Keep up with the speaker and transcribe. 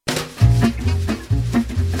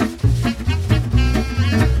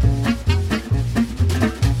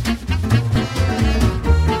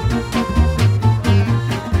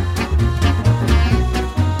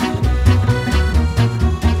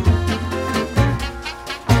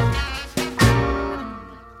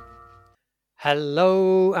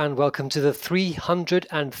Hello and welcome to the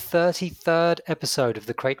 333rd episode of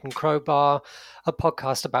the Crate and Crowbar, a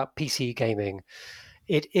podcast about PC gaming.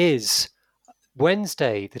 It is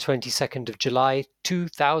Wednesday, the 22nd of July,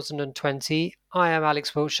 2020. I am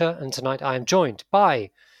Alex Wiltshire, and tonight I am joined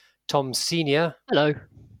by Tom Senior. Hello.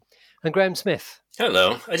 And Graham Smith.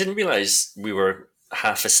 Hello. I didn't realise we were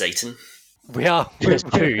half a Satan. We are. Just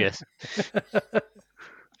two, yes.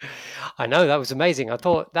 I know, that was amazing. I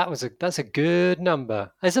thought that's a good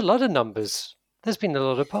number. There's a lot of numbers. There's been a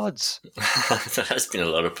lot of pods. There has been a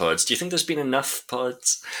lot of pods. Do you think there's been enough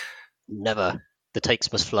pods? Never. The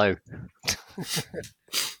takes must flow.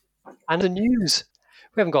 And the news.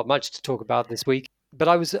 We haven't got much to talk about this week, but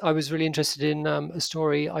I was really interested in a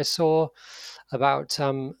story I saw about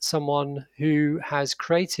someone who has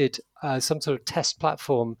created some sort of test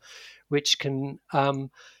platform which can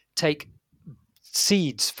take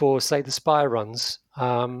seeds for, say, the spire runs,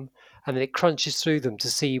 and then it crunches through them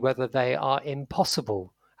to see whether they are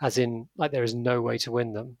impossible, as in, like, there is no way to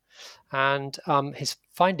win them. And his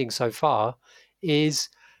finding so far is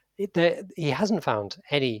he hasn't found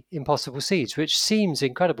any impossible seeds, which seems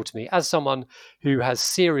incredible to me. As someone who has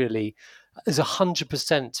serially is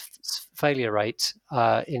 100% failure rate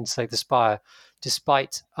in, say, the spire,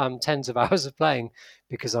 despite tens of hours of playing,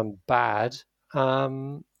 because I'm bad.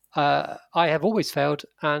 I have always failed,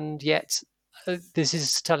 and yet this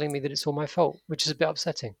is telling me that it's all my fault, which is a bit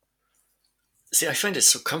upsetting. See, I find it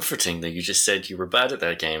so comforting that you just said you were bad at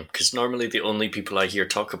that game, because normally the only people I hear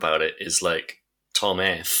talk about it is like Tom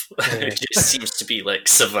F, who just seems to be like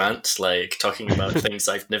savant, like talking about things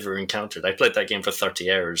I've never encountered. I played that game for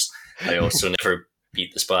 30 hours. I also never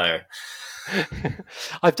beat the spire.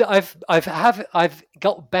 I've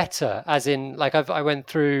got better, as in, like, I went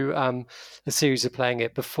through a series of playing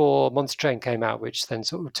it before Monster Train came out, which then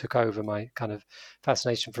sort of took over my kind of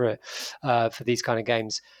fascination for it, for these kind of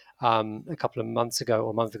games, a couple of months ago or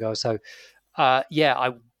a month ago or so. I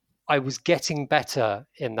was getting better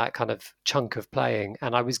in that kind of chunk of playing,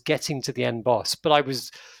 and I was getting to the end boss, but I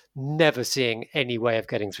was never seeing any way of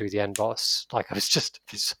getting through the end boss. Like, I was just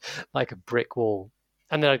like a brick wall.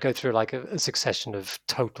 And then I'd go through like a succession of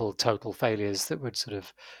total failures that would sort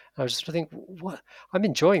of, I was just think, what? I'm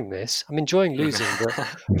enjoying this. I'm enjoying losing,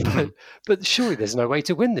 but surely there's no way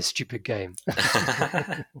to win this stupid game.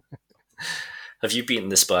 Have you beaten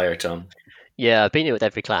the spire, Tom? Yeah, I've beaten it with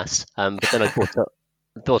every class, but then I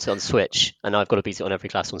bought it on Switch, and I've got to beat it on every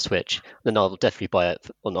class on Switch. Then I'll definitely buy it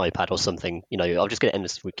on iPad or something. You know, I'll just get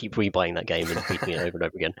endlessly keep rebuying that game and beating it over and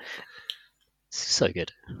over again. So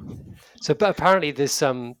good. So, but apparently this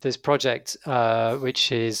project,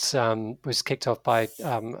 which is was kicked off by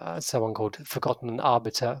someone called Forgotten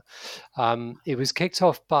Arbiter. It was kicked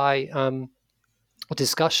off by a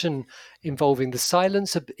discussion involving the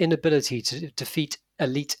silence inability to defeat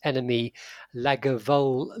elite enemy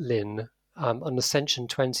Lagavulin on Ascension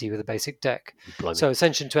 20 with a basic deck. Blimey. So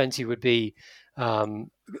Ascension 20 would be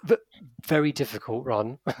very difficult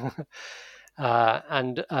run.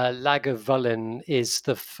 And Lagavulin is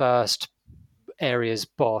the first area's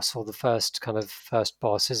boss, or the first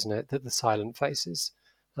boss, isn't it, that the silent faces?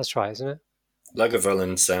 That's right, isn't it?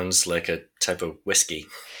 Lagavulin sounds like a type of whiskey.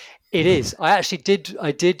 It is. I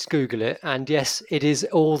did Google it, and yes, it is.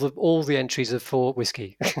 All the entries are for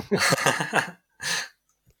whiskey.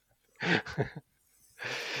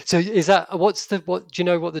 So is that what do you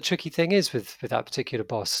know what the tricky thing is with that particular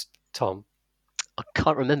boss, Tom? I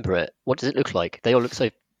can't remember it. What does it look like? They all look so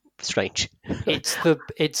strange. It's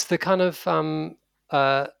the kind of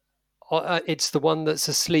it's the one that's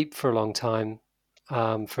asleep for a long time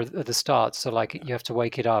at the start. So, like, you have to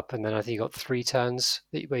wake it up, and then I think you got 3 turns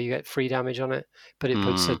where you get free damage on it. But it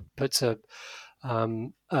puts a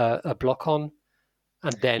block on,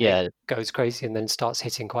 and then it goes crazy, and then starts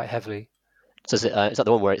hitting quite heavily. So is that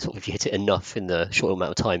the one where it's sort of, if you hit it enough in the short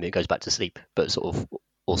amount of time, it goes back to sleep, but sort of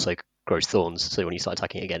also grows thorns, so when you start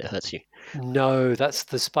attacking it again, it hurts you? No, that's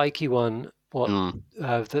the spiky one. Or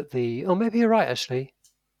maybe you're right, actually.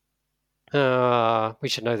 We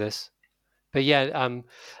should know this. But I'm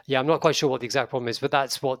not quite sure what the exact problem is, but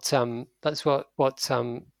that's what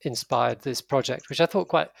inspired this project, which I thought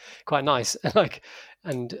quite nice.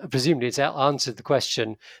 And presumably it's answered the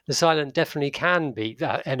question. The silent definitely can beat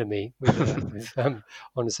that enemy with on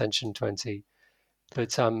Ascension 20,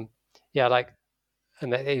 but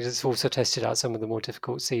and he's also tested out some of the more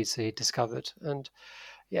difficult seeds that he discovered, and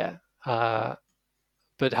but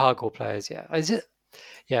hardcore players,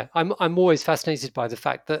 I'm always fascinated by the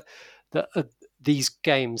fact that these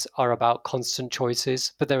games are about constant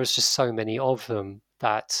choices, but there is just so many of them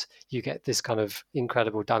that you get this kind of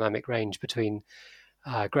incredible dynamic range between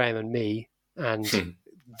Graham and me, and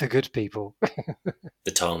the good people,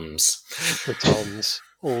 The Toms. the Toms,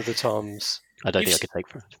 all the Toms. I don't think I You've, could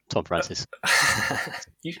take Tom Francis.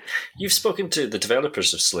 you've spoken to the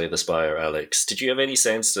developers of Slay the Spire, Alex. Did you have any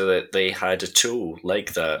sense that they had a tool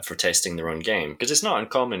like that for testing their own game? Because it's not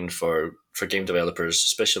uncommon for game developers,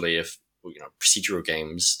 especially if procedural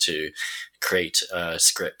games, to create a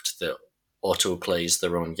script that auto plays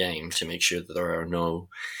their own game to make sure that there are no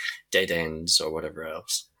dead ends or whatever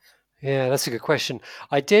else. Yeah, that's a good question.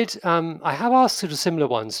 I did. I have asked sort of similar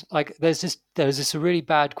ones. Like, there's this really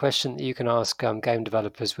bad question that you can ask game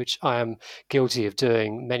developers, which I am guilty of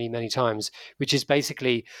doing many, many times. Which is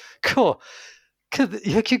basically, cool.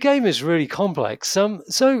 Your game is really complex. So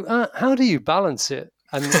how do you balance it?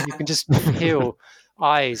 And you can just feel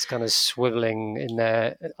eyes kind of swiveling in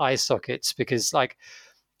their eye sockets because, like,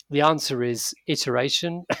 the answer is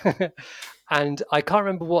iteration. And I can't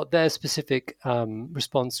remember what their specific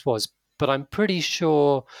response was, but I'm pretty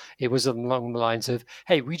sure it was along the lines of,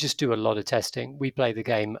 hey, we just do a lot of testing. We play the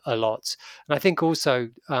game a lot. And I think also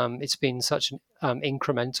it's been such an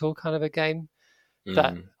incremental kind of a game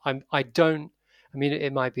that I mean,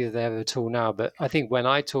 it might be that they have a tool now, but I think when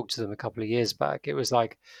I talked to them a couple of years back, it was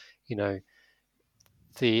like, you know,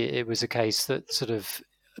 it was a case that sort of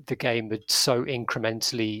the game had so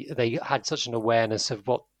incrementally, they had such an awareness of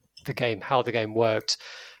how the game worked,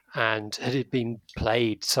 and had it been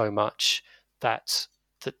played so much that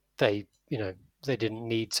they they didn't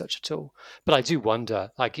need such a tool. But I do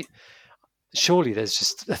wonder, like, surely there's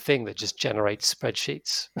just a thing that just generates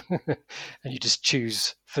spreadsheets, and you just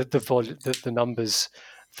choose the numbers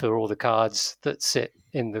for all the cards that sit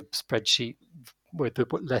in the spreadsheet with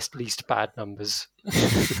the least bad numbers.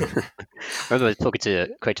 I remember talking to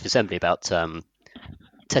Creative Assembly about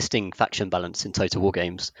testing faction balance in Total War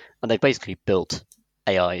games, and they basically built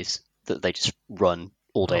AIs that they just run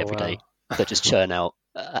all day, every day, that just churn out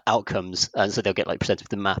outcomes, and so they'll get like percent of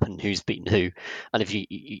the map and who's beaten who. And if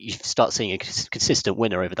you start seeing a consistent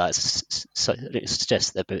winner over that, it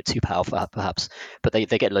suggests they're a bit too powerful, perhaps. But they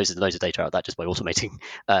get loads of data out of that just by automating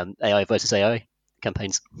AI versus AI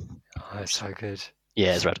campaigns. Oh, that's so good.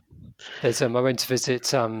 Yeah, it's rad. I went to visit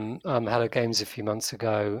Hello Games a few months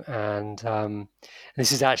ago, and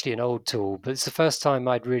this is actually an old tool, but it's the first time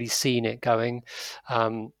I'd really seen it going.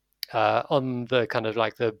 On the kind of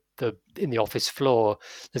like the in the office floor,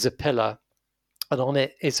 there's a pillar, and on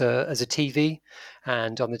it is a TV,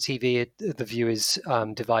 and on the TV the view is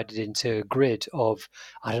divided into a grid of,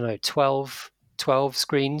 I don't know, 12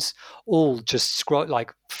 screens, all just scroll,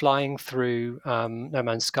 like flying through No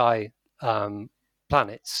Man's Sky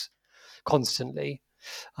planets constantly,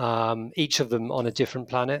 each of them on a different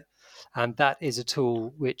planet. And that is a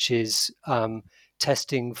tool which is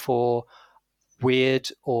testing for weird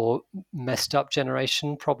or messed up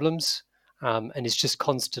generation problems. And it's just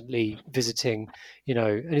constantly visiting,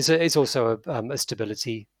 and it's also a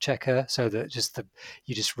stability checker, so that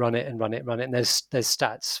you just run it, and there's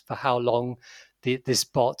stats for how long this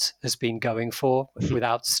bot has been going for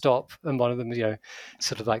without stop, and one of them,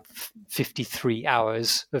 sort of like 53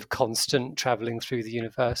 hours of constant traveling through the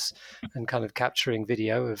universe and kind of capturing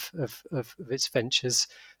video of its ventures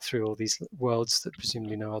through all these worlds that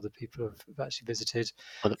presumably no other people have actually visited.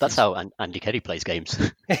 Well, that's how Andy Kelly plays games.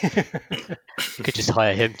 You could just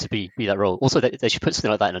hire him to be that role. Also, they should put something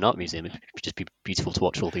like that in an art museum. It would just be beautiful to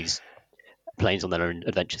watch all these planes on their own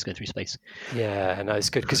adventures going through space. Yeah, no, it's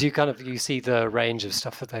good because you see the range of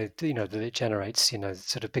stuff that that it generates,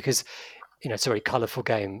 sort of, because it's a very colourful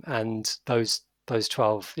game, and those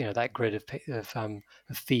 12, that grid of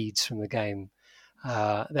feeds from the game,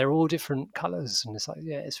 they're all different colours, and it's like,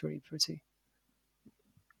 yeah, it's really pretty.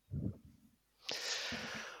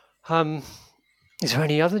 Is there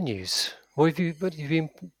any other news? What have you been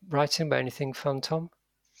writing about? Anything fun, Tom?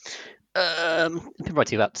 I've been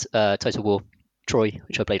writing about Total War Troy,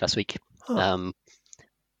 which I played last week, which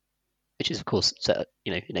is of course set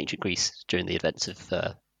in ancient Greece during the events of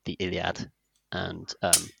the Iliad, and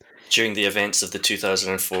during the events of the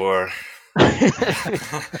 2004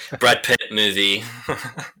 Brad Pitt movie.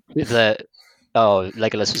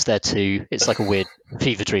 Legolas was there too. It's like a weird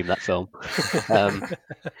fever dream, that film.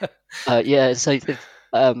 So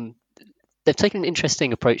they've taken an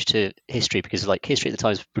interesting approach to history, because like history at the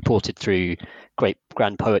time is reported through great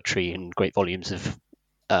grand poetry and great volumes of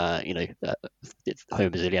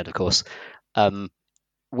Homer's Iliad, of course,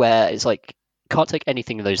 where it's like can't take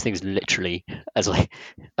anything of those things literally, as like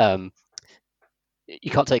you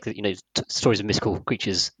can't take stories of mythical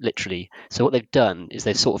creatures literally. So what they've done is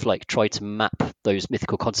they've sort of like tried to map those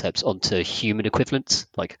mythical concepts onto human equivalents.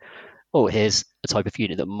 Like, oh, here's a type of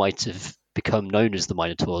unit that might have become known as the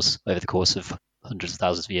Minotaurs over the course of hundreds of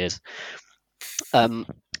thousands of years.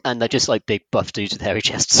 And they're just like big buff dudes with hairy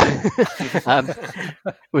chests,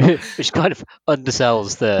 which kind of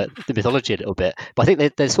undersells the mythology a little bit. But I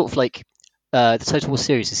think they're sort of like the Total War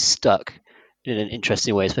series is stuck in an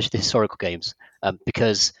interesting way, especially the historical games,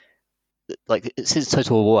 because like since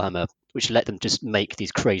Total War Warhammer, which let them just make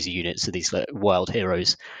these crazy units of these like, wild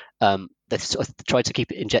heroes, they've sort of tried to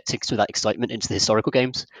keep injecting some of that excitement into the historical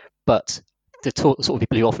games, but the sort of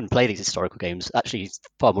people who often play these historical games actually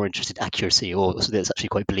far more interested in accuracy or something that's actually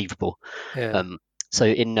quite believable. Yeah. So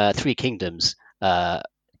in Three Kingdoms,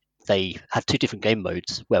 they had two different game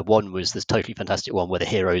modes, where one was this totally fantastic one where the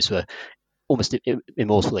heroes were almost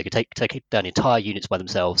immortal. They could take down entire units by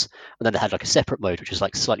themselves, and then they had like a separate mode which was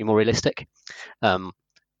like slightly more realistic.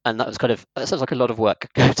 And that sounds like a lot of work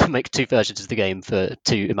to make two versions of the game for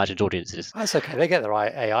two imagined audiences. That's okay. They get the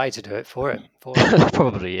right AI to do it for it.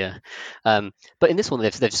 Probably, yeah. But in this one,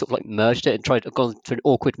 they've sort of like merged it and gone through an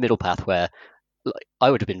awkward middle path where like, I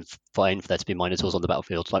would have been fine for there to be Minotaurs on the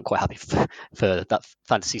battlefield. I'm quite happy for that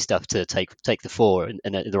fantasy stuff to take the fore in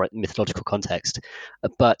the right mythological context.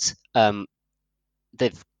 But I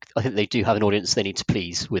think they do have an audience they need to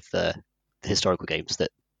please with the historical games that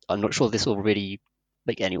I'm not sure this will really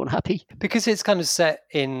make anyone happy. Because it's kind of set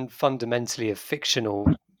in fundamentally a fictional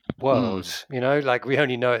world, like we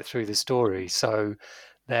only know it through the story. So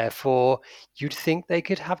therefore, you'd think they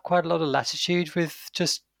could have quite a lot of latitude with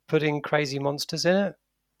just putting crazy monsters in it.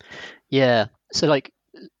 Yeah. So like,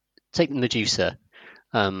 take the Medusa.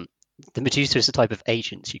 The Medusa is a type of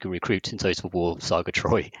agent you can recruit in Total War Saga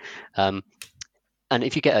Troy. And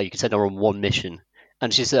if you get her, you can send her on one mission.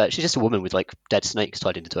 And she's just a woman with like dead snakes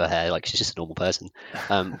tied into her hair, like she's just a normal person.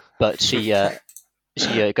 But she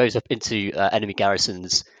goes up into enemy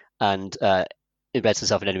garrisons and embeds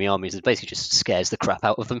herself in enemy armies and basically just scares the crap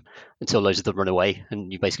out of them until loads of them run away.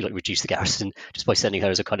 And you basically like reduce the garrison just by sending her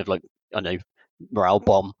as a kind of like, I don't know, morale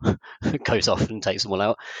bomb. Goes off and takes them all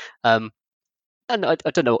out. And I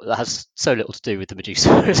don't know, that has so little to do with the Medusa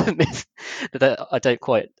as a myth that I don't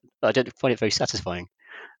find it very satisfying.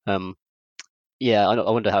 Yeah, I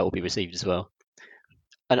wonder how it will be received as well.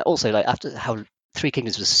 And also, like after how Three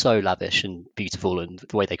Kingdoms was so lavish and beautiful, and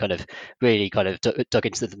the way they kind of really kind of dug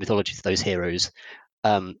into the mythology of those heroes,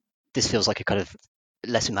 this feels like a kind of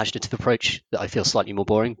less imaginative approach that I feel slightly more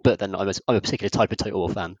boring. But then I'm a particular type of Total War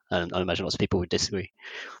fan, and I imagine lots of people would disagree.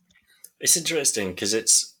 It's interesting because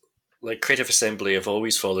it's like Creative Assembly have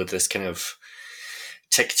always followed this kind of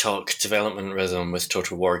TikTok development rhythm with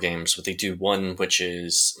Total War games, where they do one which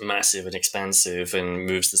is massive and expansive and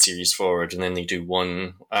moves the series forward, and then they do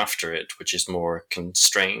one after it which is more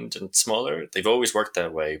constrained and smaller. They've always worked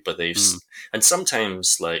that way, but and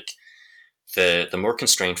sometimes like the more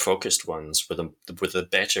constrained focused ones were the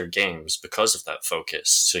better games because of that focus.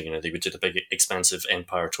 So they would do the big expansive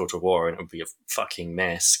Empire Total War and it would be a fucking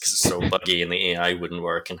mess because it's so buggy and the AI wouldn't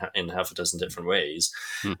work in half a dozen different ways.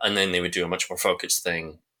 And then they would do a much more focused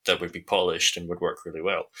thing that would be polished and would work really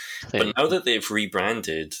well. But now that they've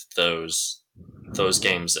rebranded those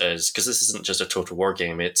games as, because this isn't just a Total War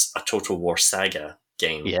game, it's a Total War Saga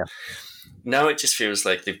game. Yeah. Now it just feels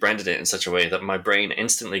like they've branded it in such a way that my brain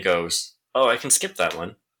instantly goes, oh, I can skip that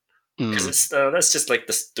one because that's just like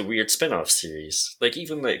the weird spin-off series. Like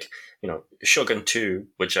even like Shogun 2,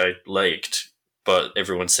 which I liked, but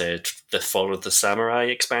everyone said the Fall of the Samurai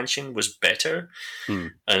expansion was better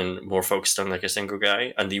and more focused on like a single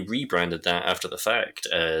guy, and they rebranded that after the fact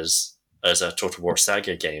as a Total War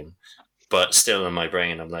Saga game. But still in my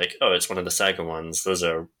brain, I'm like, oh, it's one of the Saga ones. Those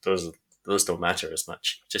don't matter as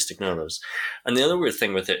much. Just ignore those. And the other weird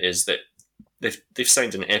thing with it is that they've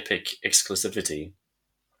signed an Epic exclusivity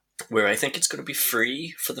where I think it's going to be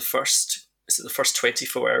free for the first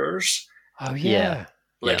 24 hours. Oh yeah.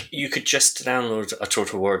 You could just download a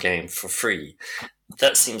Total War game for free.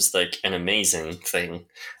 That seems like an amazing thing.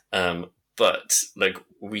 But like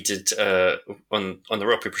we did on the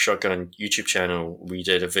Rock Paper Shotgun YouTube channel, we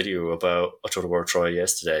did a video about a Total War Troy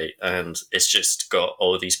yesterday, and it's just got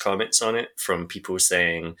all of these comments on it from people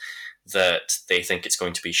saying that they think it's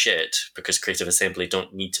going to be shit because Creative Assembly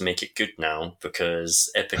don't need to make it good now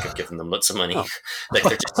because Epic have given them lots of money. Like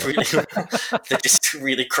they're just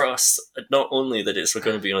really cross. Not only that it's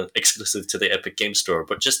going to be exclusive to the Epic Game Store,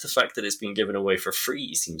 but just the fact that it's being given away for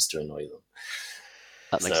free seems to annoy them.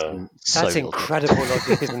 That makes sense. That's incredible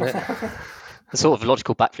logic, isn't it? The sort of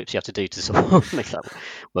logical backflips you have to do to sort of make that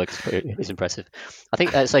work is impressive. I think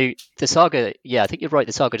so. The Saga, I think you're right.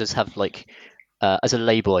 The Saga does have like. As a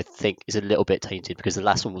label, I think is a little bit tainted because the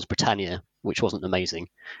last one was Britannia, which wasn't amazing.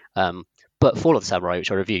 But Fall of the Samurai, which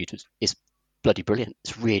I reviewed, is bloody brilliant.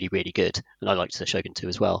 It's really, really good, and I liked the Shogun 2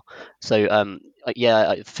 as well. So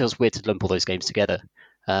yeah, it feels weird to lump all those games together,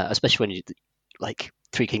 especially when like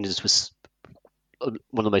Three Kingdoms was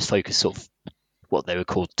one of the most focused sort of what they were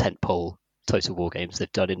called tentpole Total War games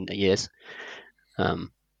they've done in years.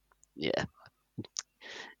 Yeah,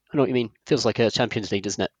 I know what you mean. Feels like a Champions League,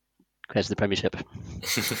 doesn't it, compared to the Premiership?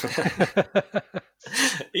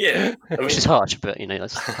 Yeah, Which is harsh, but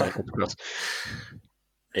that's how it comes across.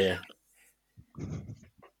 Yeah.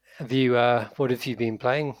 What have you been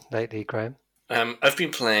playing lately, Graham? I've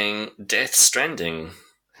been playing Death Stranding.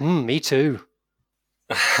 Me too.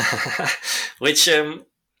 Which I've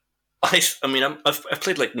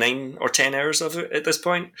played like 9 or 10 hours of it at this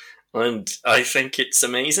point, and I think it's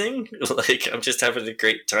amazing. Like, I'm just having a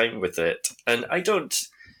great time with it, and I don't.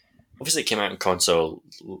 Obviously, it came out in console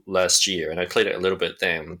last year, and I played it a little bit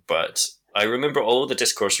then. But I remember all the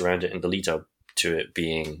discourse around it in the lead up to it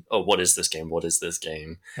being, "Oh, what is this game? What is this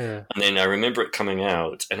game?" Yeah. And then I remember it coming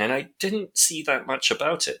out, and then I didn't see that much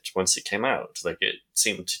about it once it came out. Like, it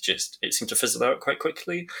seemed to fizzle out quite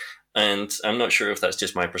quickly. And I'm not sure if that's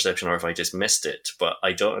just my perception or if I just missed it, but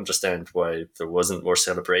I don't understand why there wasn't more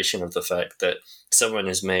celebration of the fact that someone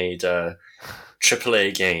has made a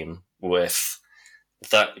AAA game with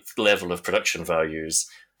that level of production values,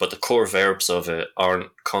 but the core verbs of it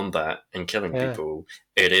aren't combat and killing people.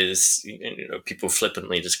 It is, people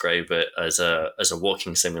flippantly describe it as a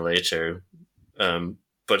walking simulator,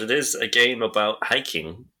 but it is a game about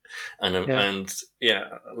hiking, and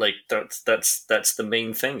like that's the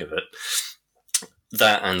main thing of it.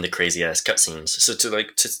 That and the crazy ass cutscenes. So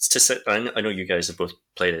to set, I know you guys have both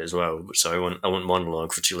played it as well, so I won't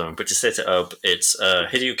monologue for too long. But to set it up, it's a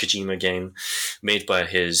Hideo Kojima game made by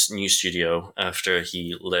his new studio after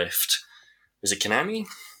he left. Is it Konami?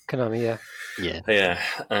 Konami, Yeah.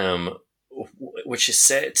 Which is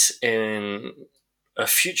set in a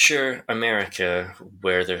future America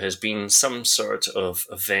where there has been some sort of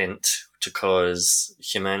event to cause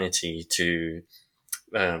humanity to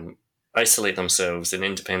isolate themselves in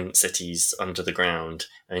independent cities under the ground,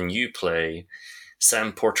 and you play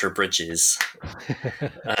Sam Porter Bridges,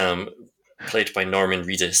 played by Norman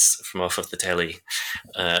Reedus from off of the telly,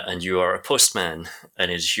 and you are a postman,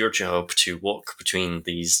 and it's your job to walk between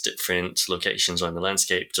these different locations on the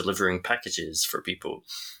landscape, delivering packages for people.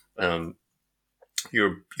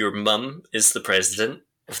 Your mum is the president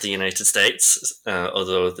of the United States,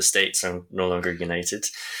 although the states are no longer united,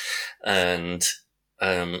 and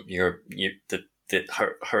her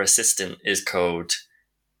assistant is called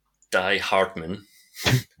Die Hardman.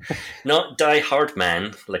 Not Die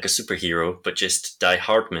Hardman, like a superhero, but just Die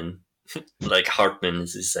Hardman. Like Hardman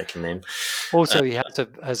is his second name. Also, he has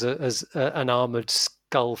an armored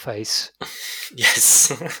skull face. Yes.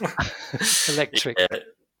 Electric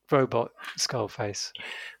robot skull face.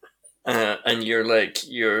 And your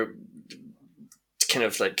kind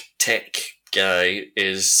of like tech guy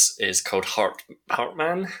is called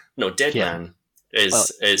Heartman. No, Deadman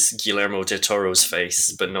is Guillermo del Toro's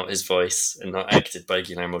face, but not his voice, and not acted by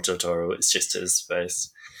Guillermo del Toro. It's just his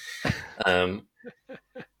face. And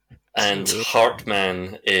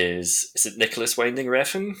Heartman is it Nicholas Winding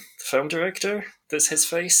Refn, the film director? That's his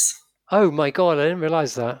face. Oh my god, I didn't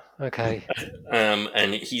realise that. Okay.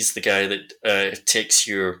 And he's the guy that takes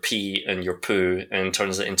your pee and your poo and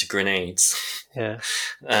turns it into grenades. Yeah.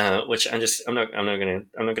 Which I'm not gonna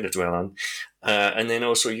dwell on. And then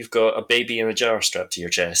also you've got a baby in a jar strapped to your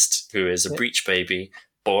chest, who is a breech baby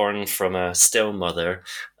born from a still mother,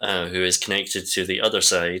 who is connected to the other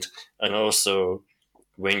side, and also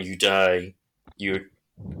when you die, you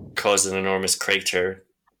cause an enormous crater,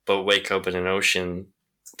 but wake up in an ocean.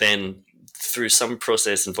 Then, through some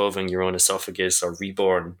process involving your own esophagus, are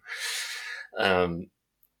reborn. And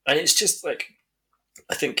it's just like,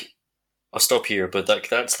 I think I'll stop here, but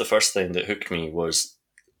that's the first thing that hooked me was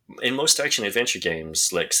in most action adventure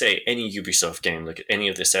games, like say any Ubisoft game, like any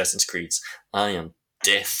of the Assassin's Creeds, I am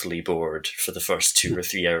deathly bored for the first 2 or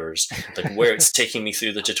 3 hours. Like where it's taking me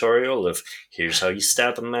through the tutorial of here's how you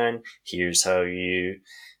stab a man, here's how you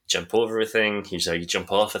jump over a thing, here's how you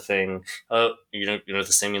jump off a thing. Oh, the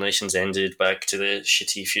simulation's ended, back to the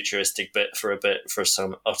shitty futuristic bit for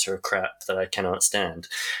some utter crap that I cannot stand.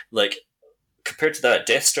 Like, compared to that,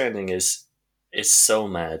 Death Stranding is so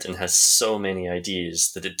mad and has so many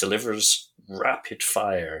ideas that it delivers rapid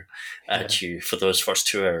fire at you for those first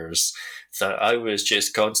 2 hours that I was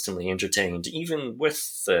just constantly entertained, even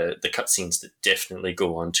with the cutscenes that definitely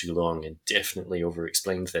go on too long and definitely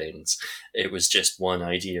over-explain things. It was just one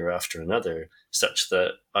idea after another, such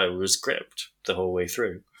that I was gripped the whole way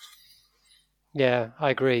through. Yeah,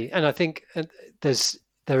 I agree. And I think there's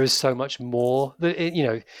there is so much more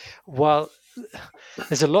that while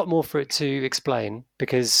there's a lot more for it to explain,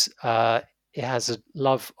 because it has a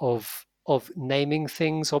love of naming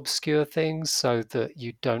things, obscure things, so that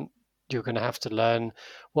you're going to have to learn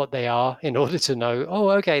what they are in order to know,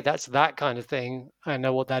 oh, okay, that's that kind of thing, I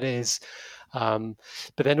know what that is. But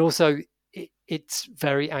then also it's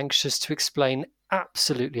very anxious to explain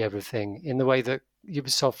absolutely everything in the way that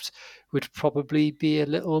Ubisoft would probably be a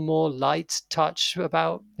little more light touch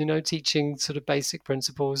about, teaching sort of basic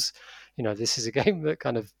principles. This is a game that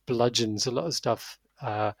kind of bludgeons a lot of stuff.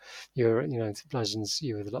 Bludgeons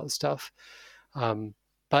you with a lot of stuff.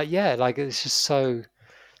 But yeah, like it's just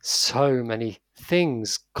so many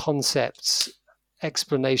things, concepts,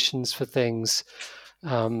 explanations for things,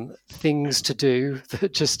 things to do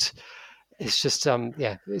that just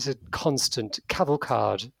it's a constant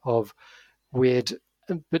cavalcade of weird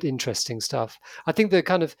but interesting stuff. I think the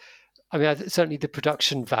kind of, certainly the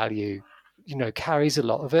production value, carries a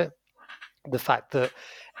lot of it. The fact that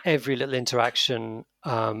every little interaction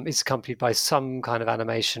is accompanied by some kind of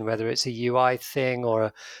animation, whether it's a UI thing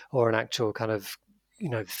or an actual kind of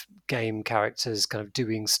game characters kind of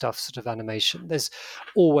doing stuff sort of animation. There's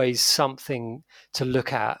always something to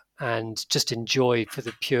look at and just enjoy for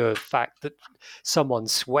the pure fact that someone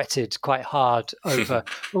sweated quite hard over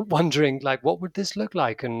wondering, like, what would this look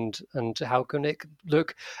like, and how can it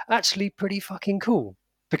look actually pretty fucking cool.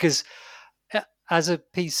 Because as a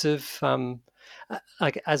piece of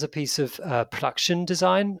production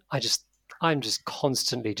design, I'm just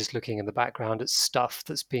constantly just looking in the background at stuff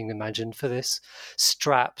that's being imagined for this.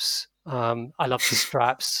 Straps. I love the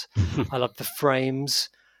straps. I love the frames.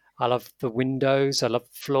 I love the windows. I love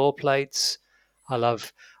floor plates. I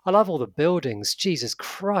love all the buildings. Jesus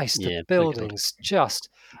Christ, the buildings!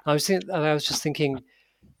 I was just thinking,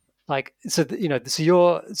 like,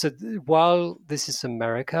 while this is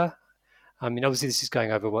America. I mean, obviously, this is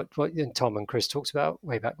going over what Tom and Chris talked about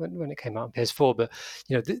way back when it came out on PS4. But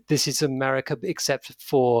this is America, except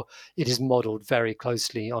for it is modelled very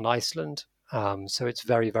closely on Iceland. So it's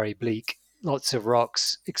very, very bleak. Lots of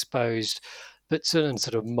rocks exposed, but certain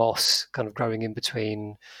sort of moss kind of growing in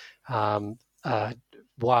between,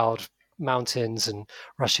 wild mountains and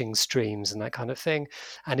rushing streams and that kind of thing.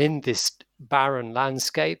 And in this barren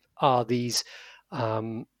landscape are these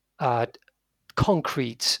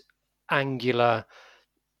concrete, angular,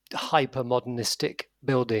 hyper modernistic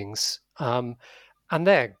buildings, and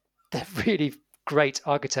they're really great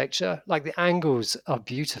architecture. Like, the angles are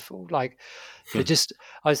beautiful. Like, I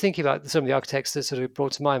was thinking about some of the architects that sort of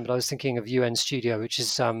brought to mind, but I was thinking of UN Studio, which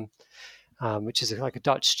is like a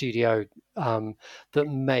Dutch studio that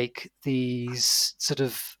make these sort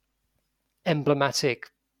of emblematic,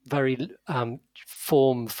 very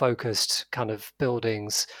form-focused kind of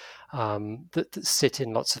buildings that sit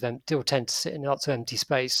in lots of or tend to sit in lots of empty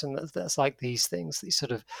space, and that's like these things, these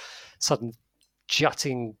sort of sudden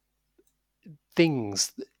jutting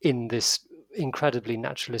things in this incredibly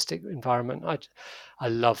naturalistic environment. I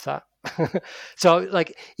love that. So,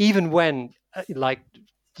 like, even when, like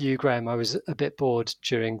you, Graham, I was a bit bored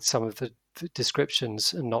during some of the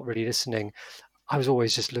descriptions and not really listening. I was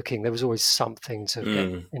always just looking. There was always something to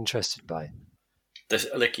get interested by.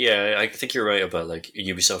 I think you're right about, like,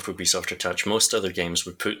 Ubisoft would be softer touch. Most other games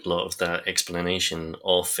would put a lot of that explanation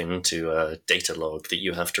off into a data log that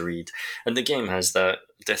you have to read. And the game has that.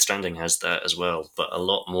 Death Stranding has that as well, but a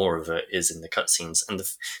lot more of it is in the cutscenes, and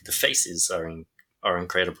the faces are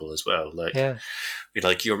incredible as well. Like,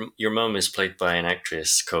 like your mum is played by an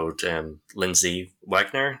actress called Lindsay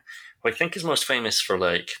Wagner, who I think is most famous for,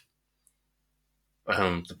 like,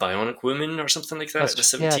 the Bionic Woman or something like that. The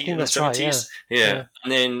 70s, right, yeah.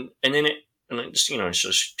 And then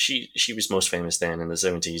she was most famous then in the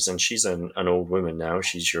 70s, and she's an old woman now.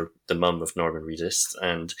 She's the mum of Norman Reedus,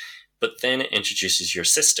 but then it introduces your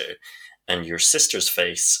sister, and your sister's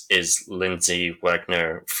face is Lindsay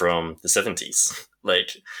Wagner from the 70s.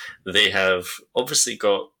 Like, they have obviously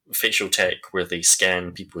got facial tech where they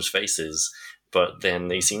scan people's faces, but then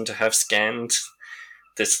they seem to have scanned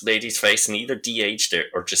this lady's face and either de-aged it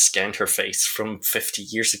or just scanned her face from 50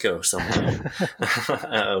 years ago somehow.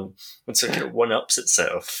 And so it kind of one-ups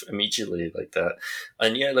itself immediately like that.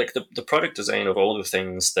 And yeah, like the product design of all the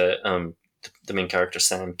things that the main character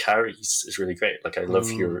Sam carries is really great. Like, I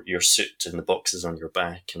love your suit and the boxes on your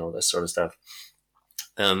back and all this sort of stuff.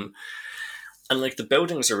 And like, the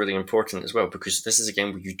buildings are really important as well, because this is a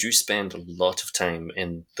game where you do spend a lot of time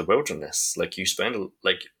in the wilderness. Like, you spend,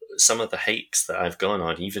 like, some of the hikes that I've gone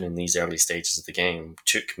on, even in these early stages of the game,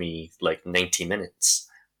 took me like 90 minutes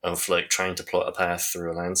of, like, trying to plot a path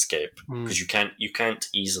through a landscape, because you can't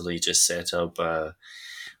easily just set up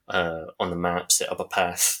on the map, set up a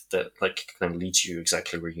path that like kind of leads you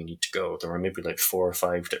exactly where you need to go. There are maybe like 4 or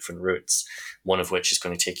 5 different routes, one of which is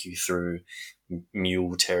going to take you through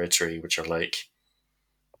mule territory, which are like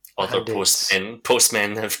other Bandits.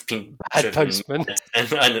 Postmen have been Bad driven postman.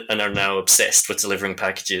 and are now obsessed with delivering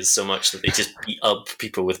packages so much that they just beat up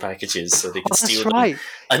people with packages so they can Oh, that's steal them right.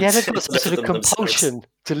 and Yeah, they've got some deliver sort of them themselves.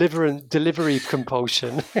 compulsion, delivery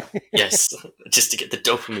compulsion. Yes, just to get the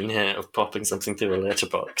dopamine hit of popping something through a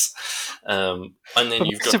letterbox. And then But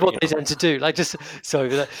you've most got, of what they tend to do,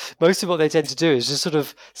 most of what they tend to do is just sort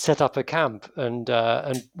of set up a camp and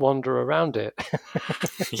wander around it.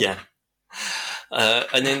 yeah.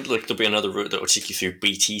 And then look, there'll be another route that will take you through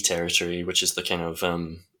BT territory, which is the kind of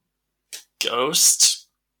ghost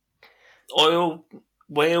oil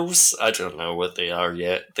whales. I don't know what they are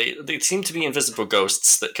yet. They seem to be invisible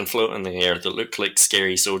ghosts that can float in the air that look like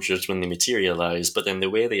scary soldiers when they materialize, but then the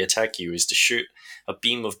way they attack you is to shoot a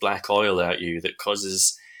beam of black oil at you that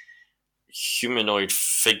causes humanoid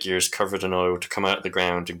figures covered in oil to come out of the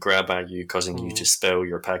ground and grab at you, causing you to spill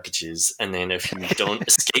your packages. And then if you don't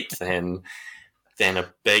escape then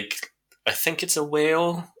a big, I think it's a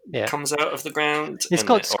whale, Yeah, comes out of the ground. it's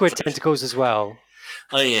got squid tentacles as well.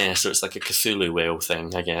 Oh yeah, so it's like a Cthulhu whale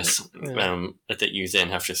thing, I guess, Yeah. that you then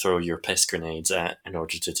have to throw your piss grenades at in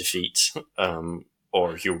order to defeat,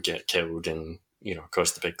 or you'll get killed and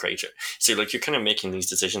cause the big crater. So like you're kind of making these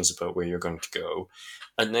decisions about where you're going to go,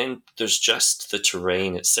 and then there's just the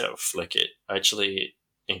terrain itself. Like it actually,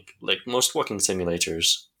 like most walking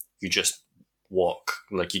simulators, you just walk,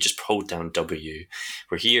 like you just hold down W.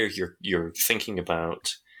 Where here you're thinking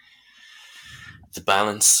about the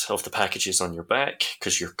balance of the packages on your back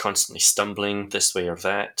because you're constantly stumbling this way or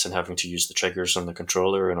that and having to use the triggers on the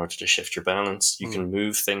controller in order to shift your balance. You can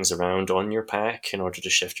move things around on your pack in order to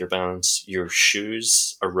shift your balance. Your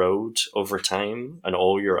shoes erode over time and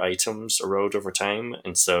all your items erode over time.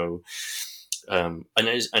 And so, and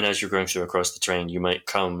as you're going through across the terrain, you might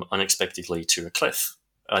come unexpectedly to a cliff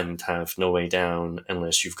and have no way down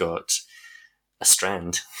unless you've got a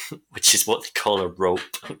strand, which is what they call a rope.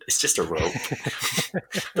 It's just a rope,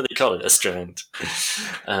 but they call it a strand.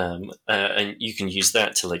 And you can use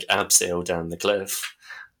that to like abseil down the cliff.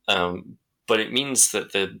 But it means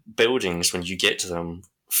that the buildings, when you get to them,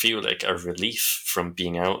 feel like a relief from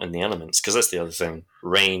being out in the elements. Because that's the other thing.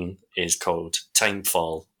 Rain is called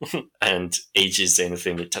timefall and ages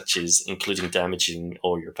anything it touches, including damaging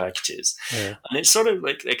all your packages. Yeah. And it's sort of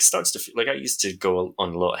like it starts to feel like I used to go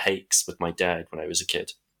on a lot of hikes with my dad when I was a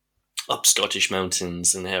kid, up Scottish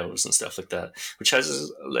mountains and hills and stuff like that, which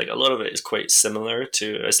has like a lot of it is quite similar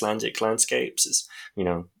to Icelandic landscapes. It's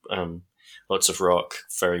lots of rock,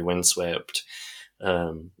 very windswept,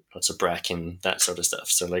 lots of bracken, that sort of stuff.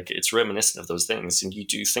 So like it's reminiscent of those things. And you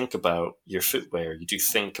do think about your footwear, you do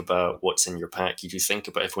think about what's in your pack, you do think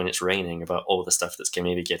about if when it's raining, about all the stuff that's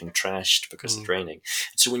maybe getting trashed because it's raining.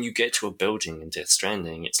 And so when you get to a building in Death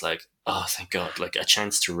Stranding, it's like, oh, thank God, like a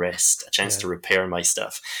chance to rest, a chance to repair my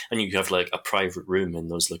stuff. And you have like a private room in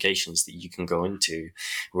those locations that you can go into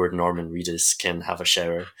where Norman Reedus can have a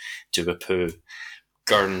shower, do a poo,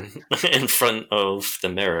 garden in front of the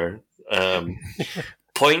mirror,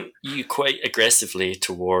 point you quite aggressively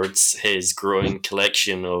towards his growing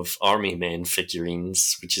collection of army men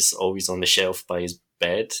figurines, which is always on the shelf by his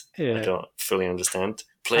bed. Yeah. I don't fully understand.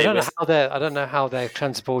 I don't know how they're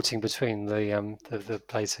transporting between the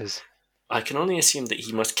places. I can only assume that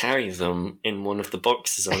he must carry them in one of the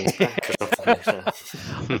boxes on his back or something like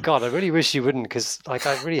that. God, I really wish you wouldn't, because like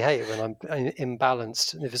I really hate it when I'm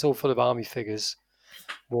imbalanced. If it's all full of army figures,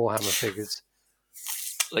 Warhammer figures.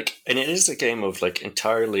 Like, and it is a game of like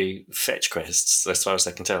entirely fetch quests, as far as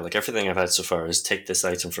I can tell. Like everything I've had so far is take this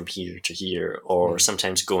item from here to here, or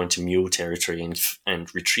sometimes go into mule territory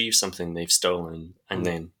and retrieve something they've stolen and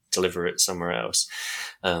then deliver it somewhere else.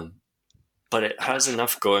 But it has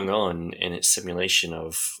enough going on in its simulation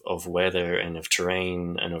of weather and of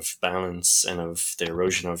terrain and of balance and of the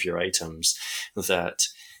erosion of your items that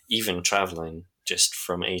even traveling just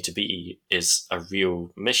from A to B is a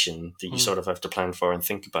real mission that you sort of have to plan for and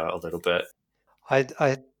think about a little bit.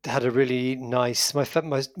 I had a really nice my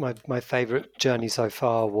favorite journey so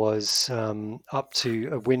far was up to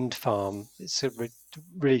a wind farm. It's a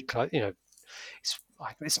really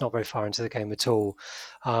it's not very far into the game at all.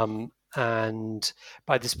 And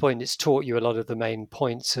by this point, it's taught you a lot of the main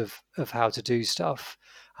points of how to do stuff.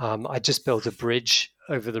 I just built a bridge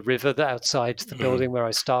over the river outside the building where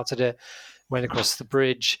I started it, went across the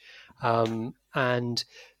bridge, and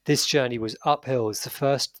this journey was uphill. It's the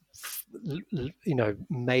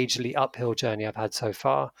majorly uphill journey I've had so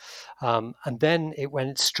far. And then it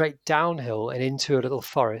went straight downhill and into a little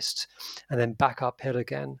forest, and then back uphill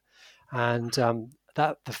again. And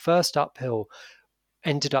that the first uphill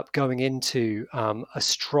ended up going into a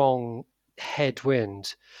strong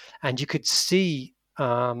headwind, and you could see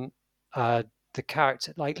the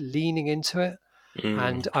character like leaning into it.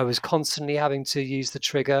 And I was constantly having to use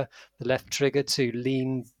the left trigger, to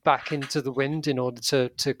lean back into the wind in order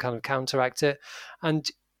to kind of counteract it. And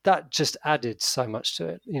that just added so much to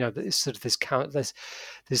it. This sort of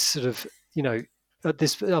this sort of,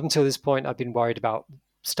 up until this point, I've been worried about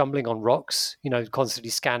stumbling on rocks, constantly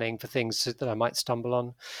scanning for things that I might stumble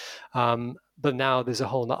on. But now there's a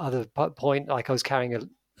whole other point. Like, I was carrying a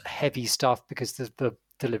heavy stuff because the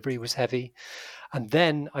delivery was heavy. And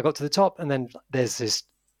then I got to the top, and then there's this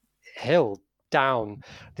hill down,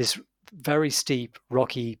 this very steep,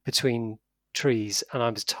 rocky between trees, and I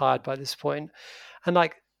was tired by this point. And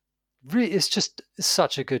like, really, it's just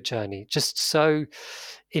such a good journey, just so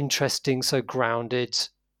interesting, so grounded,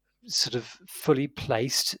 sort of fully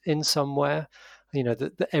placed in somewhere.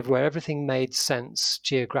 Where everything made sense,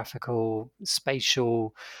 geographical,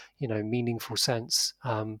 spatial, meaningful sense.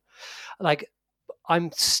 Like,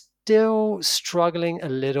 I'm still struggling a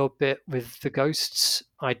little bit with the ghosts.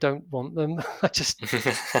 I don't want them.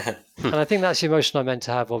 And I think that's the emotion I'm meant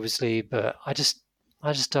to have, obviously, but I just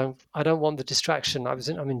I don't want the distraction.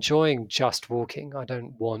 I'm enjoying just walking. I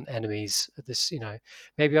don't want enemies at this,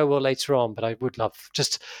 maybe I will later on, but I would love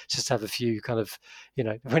just have a few kind of,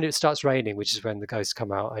 when it starts raining, which is when the ghosts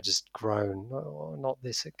come out, I just groan, oh, not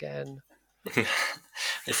this again.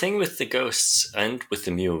 The thing with the ghosts and with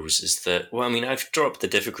the mules is that, I've dropped the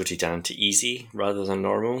difficulty down to easy rather than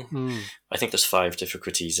normal. I think there's 5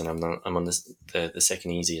 difficulties, and I'm on the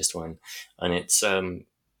second easiest one, and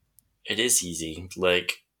it is easy.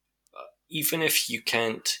 Like, even if you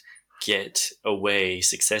can't get away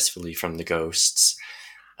successfully from the ghosts,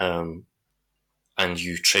 and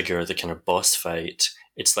you trigger the kind of boss fight,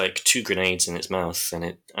 it's like 2 grenades in its mouth,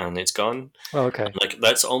 and it's gone. Oh, okay. Like,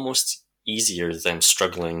 that's almost easier than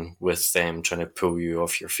struggling with them trying to pull you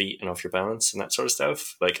off your feet and off your balance and that sort of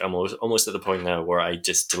stuff. Like, I'm almost at the point now where I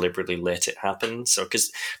just deliberately let it happen. So,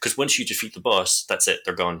 because once you defeat the boss, that's it,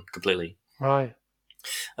 they're gone completely. Right.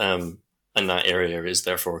 And that area is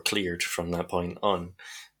therefore cleared from that point on.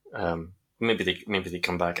 Maybe they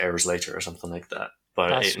come back hours later or something like that. But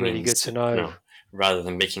that's really good to know. Rather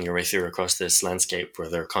than making your way through across this landscape where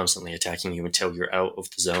they're constantly attacking you until you're out of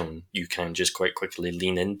the zone, you can just quite quickly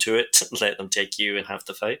lean into it, let them take you, and have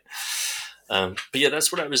the fight. But yeah,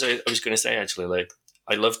 that's what I was going to say, actually. Like,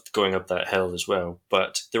 I loved going up that hill as well,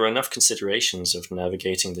 but there are enough considerations of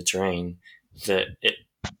navigating the terrain that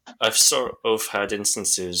I've sort of had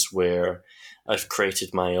instances where I've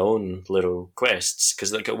created my own little quests,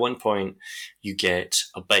 because like at one point you get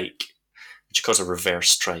a bike which calls a reverse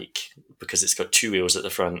strike, because it's got 2 wheels at the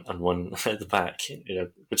front and 1 at the back,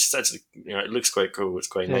 which is actually, it looks quite cool. It's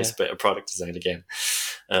quite a nice bit of product design again.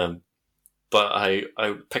 But I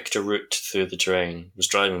picked a route through the terrain, was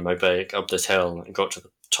driving my bike up this hill and got to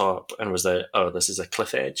the top and was like, oh, this is a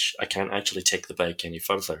cliff edge. I can't actually take the bike any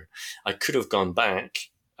further. I could have gone back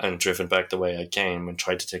and driven back the way I came and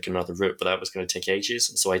tried to take another route, but that was going to take ages.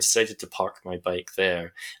 And so I decided to park my bike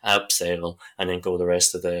there, abseil, and then go the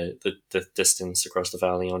rest of the distance across the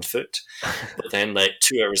valley on foot. But then, like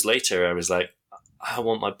 2 hours later, I was like, I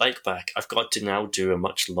want my bike back. I've got to now do a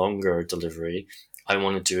much longer delivery. I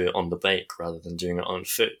want to do it on the bike rather than doing it on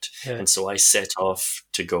foot. Yeah. And so I set off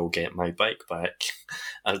to go get my bike back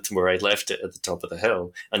at where I left it at the top of the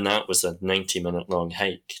hill. And that was a 90-minute long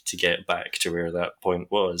hike to get back to where that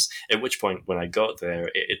point was. At which point, when I got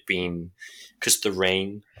there, it had been, because the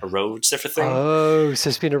rain erodes everything. Oh, so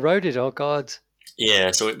it's been eroded. Oh, God.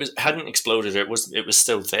 Yeah, so it hadn't exploded. It was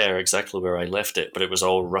still there exactly where I left it, but it was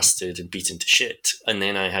all rusted and beaten to shit. And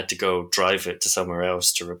then I had to go drive it to somewhere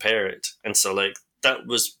else to repair it. And so, like, that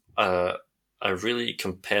was a really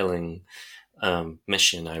compelling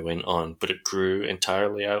mission I went on, but it grew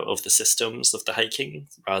entirely out of the systems of the hiking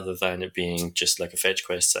rather than it being just like a fetch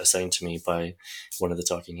quest assigned to me by one of the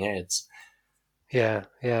talking heads. Yeah,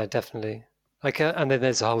 definitely. Like, and then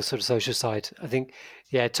there's a whole sort of social side. I think,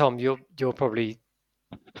 yeah, Tom, you're probably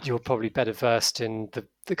better versed in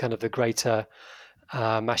the kind of the greater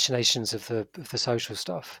machinations of the social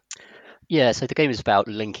stuff. Yeah, so the game is about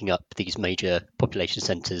linking up these major population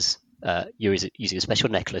centres. You're using a special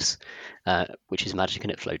necklace, which is magic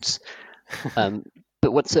and it floats.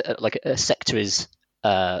 But once a sector is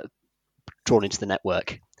drawn into the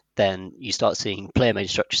network, then you start seeing player-made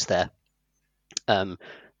structures there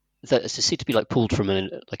that seem to be like pulled from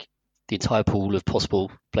the entire pool of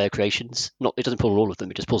possible player creations. It doesn't pull all of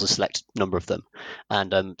them; it just pulls a select number of them.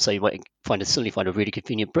 And so you might suddenly find a really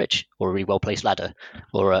convenient bridge, or a really well placed ladder,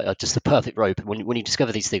 or just the perfect rope. And when you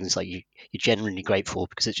discover these things, like you're genuinely grateful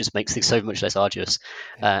because it just makes things so much less arduous.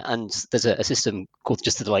 And there's a system called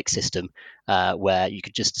just the like system, where you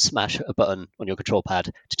could just smash a button on your control pad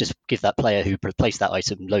to just give that player who placed that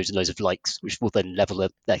item loads and loads of likes, which will then level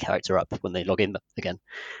their character up when they log in again.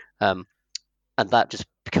 And that just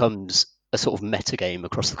becomes a sort of meta game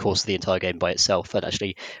across the course of the entire game by itself. And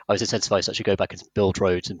actually, I was incentivized to actually go back and build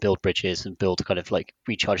roads and build bridges and build kind of like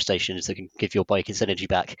recharge stations that can give your bike its energy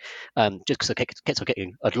back. Just because I kept on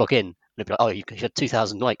getting, I'd log in and it'd be like, oh, you had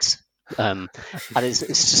 2,000 likes. And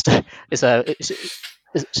it's just a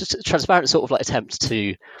transparent sort of like attempt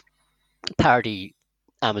to parody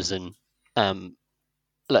Amazon,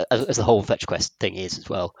 as the whole fetch quest thing is as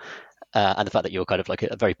well. And the fact that you're kind of like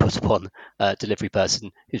a very put upon delivery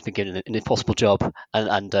person who's been given an impossible job,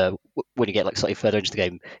 and when you get like slightly further into the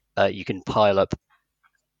game, you can pile up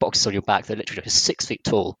boxes on your back that are literally like 6 feet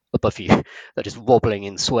tall above you, that are just wobbling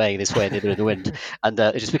and swaying this way and the other in the wind, and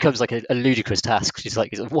it just becomes like a ludicrous task. She's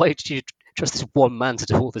like, why did you trust this one man to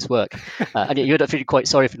do all this work? And yet you end up feeling quite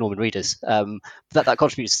sorry for Norman readers. That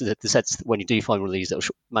contributes to the sense that when you do find one of these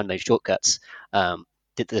little man-made shortcuts,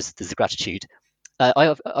 there's the gratitude.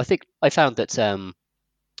 I think I found that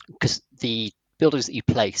because the buildings that you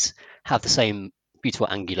place have the same beautiful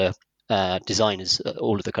angular design as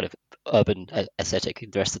all of the kind of urban aesthetic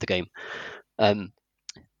in the rest of the game.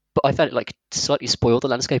 But I found it like slightly spoil the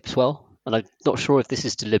landscape as well, and I'm not sure if this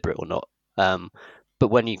is deliberate or not. But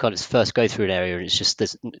when you kind of first go through an area and it's just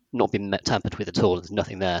there's not been tampered with at all, there's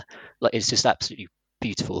nothing there. Like it's just absolutely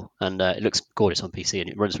beautiful, and it looks gorgeous on PC and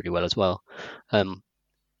it runs really well as well.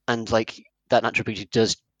 And like that natural beauty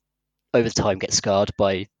does over time get scarred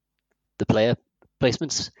by the player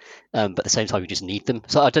placements, but at the same time you just need them.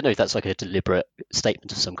 So I don't know if that's like a deliberate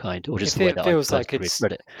statement of some kind, or just the way that I feels like it's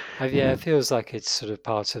read it. Yeah, it feels like it's sort of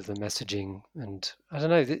part of the messaging, and I don't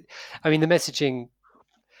know. I mean, the messaging.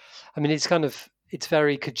 I mean, it's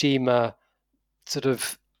very Kojima, sort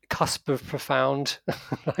of cusp of profound.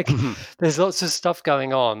 Like there's lots of stuff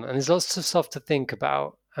going on, and there's lots of stuff to think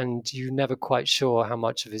about, and you're never quite sure how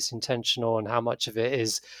much of it's intentional and how much of it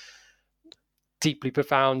is deeply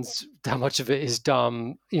profound, how much of it is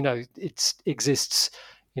dumb. It exists,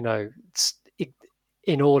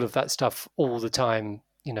 in all of that stuff all the time,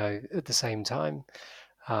 at the same time.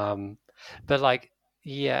 But like,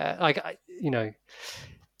 yeah, like,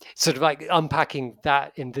 sort of like unpacking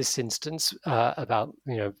that in this instance, about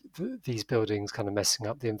these buildings kind of messing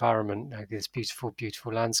up the environment, like these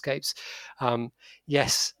beautiful landscapes.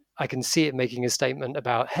 Yes, I can see it making a statement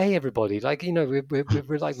about, hey, everybody, like,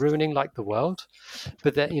 we're like ruining like the world,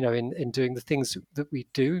 but then, in doing the things that we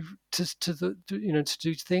do to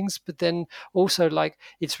do things, but then also like,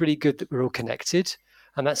 it's really good that we're all connected.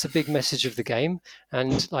 And that's a big message of the game.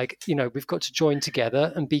 And like, we've got to join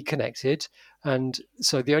together and be connected. And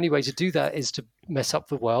so the only way to do that is to mess up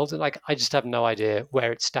the world. And like, I just have no idea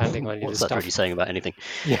where it's standing on any of this stuff. What's that really saying about anything?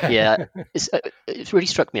 Yeah. It's really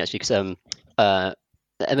struck me actually because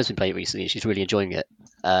Emma's been playing it recently and she's really enjoying it,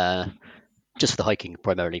 just for the hiking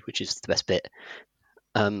primarily, which is the best bit.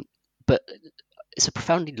 But it's a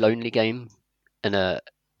profoundly lonely game in a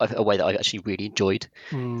way that I actually really enjoyed.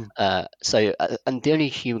 And the only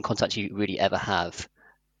human contact you really ever have,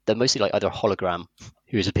 they're mostly like either a hologram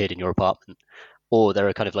who has appeared in your apartment, or they're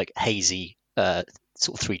a kind of like hazy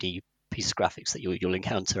sort of 3D piece of graphics that you'll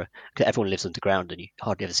encounter. Because everyone lives underground and you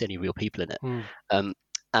hardly ever see any real people in it.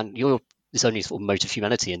 And there's only sort of mote of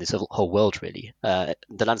humanity in this whole world, really.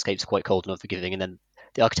 The landscape's quite cold and unforgiving, and then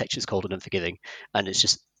the architecture's cold and unforgiving, and it's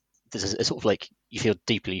just there's a sort of like you feel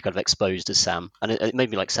deeply kind of exposed as Sam, and it made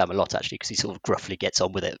me like Sam a lot actually, because he sort of gruffly gets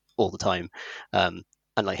on with it all the time, and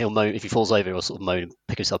like he'll moan if he falls over, he'll sort of moan and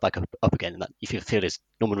pick himself back up again, and that you feel his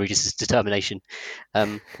Norman Reedus' determination.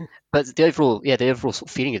 But the overall sort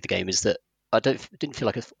of feeling of the game is that I didn't feel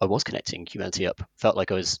like I was connecting humanity up. Felt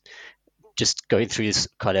like I was just going through this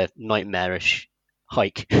kind of nightmarish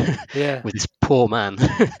hike with this poor man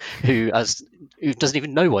who doesn't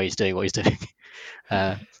even know why he's doing what he's doing.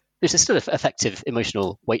 There's still an effective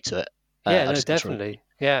emotional weight to it. No, definitely.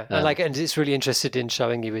 Yeah, and it's really interested in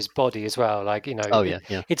showing you his body as well. Like,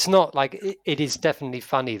 it's not like it is definitely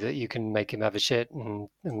funny that you can make him have a shit and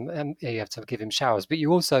you have to give him showers, but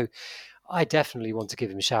you also, I definitely want to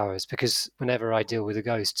give him showers, because whenever I deal with the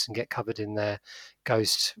ghosts and get covered in their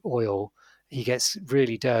ghost oil, he gets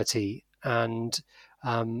really dirty, and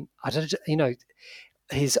I don't,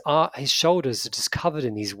 his shoulders are just covered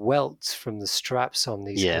in these welts from the straps on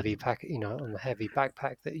these heavy on the heavy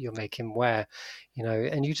backpack that you'll make him wear,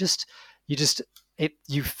 and you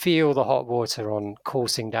feel the hot water on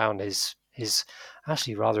coursing down his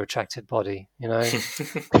actually rather attractive body.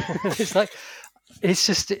 It's like, it's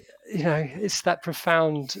just, it's that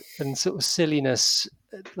profound and sort of silliness,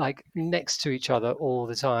 like next to each other all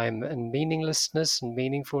the time, and meaninglessness and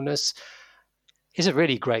meaningfulness. It's a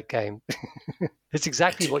really great game. It's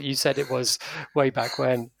exactly what you said it was way back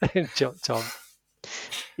when, Tom.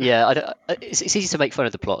 Yeah, it's easy to make fun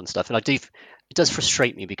of the plot and stuff, and it does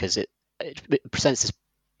frustrate me because it presents this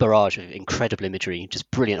barrage of incredible imagery,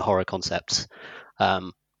 just brilliant horror concepts,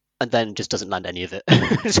 and then just doesn't land any of it.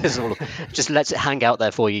 Just lets it hang out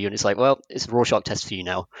there for you, and it's like, well, it's a Rorschach test for you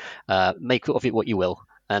now. Make of it what you will.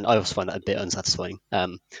 And I always find that a bit unsatisfying.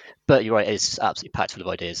 But you're right, it's absolutely packed full of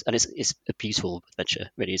ideas, and it's a beautiful adventure,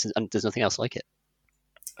 really, and there's nothing else like it.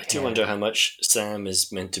 I do wonder how much Sam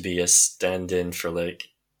is meant to be a stand-in for like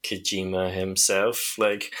Kojima himself.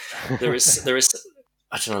 Like there is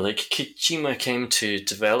I don't know, like Kojima came to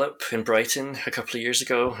develop in Brighton a couple of years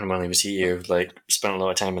ago, and while he was here, like spent a lot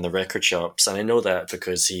of time in the record shops, and I know that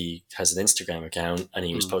because he has an Instagram account and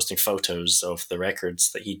he was posting photos of the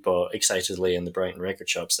records that he'd bought excitedly in the Brighton record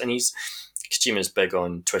shops. And Kojima's big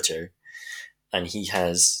on Twitter, and he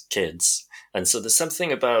has kids, and so there's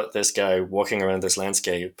something about this guy walking around this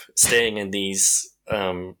landscape, staying in these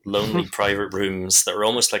lonely private rooms that are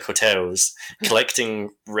almost like hotels, collecting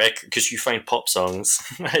records, because you find pop songs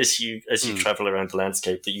as you travel around the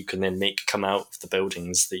landscape that you can then make come out of the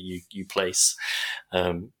buildings that you place,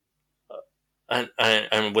 and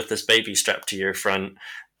with this baby strapped to your front,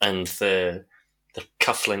 and the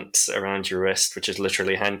cufflinks around your wrist, which is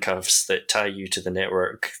literally handcuffs that tie you to the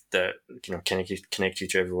network that connect you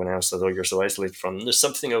to everyone else, although you're so isolated from them. There's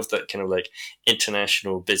something of that kind of like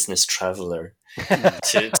international business traveler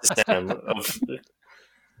to Sam of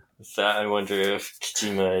that. I wonder if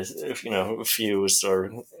Kojima feels,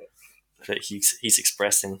 or that he's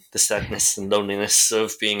expressing the sadness and loneliness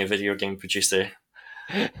of being a video game producer.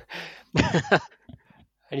 And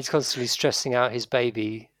he's constantly stressing out his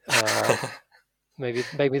baby. Maybe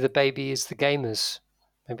the baby is the gamers.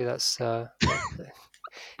 Maybe that's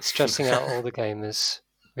stressing out all the gamers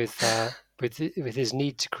with his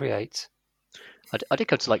need to create. I did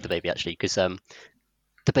come to like the baby, actually, because the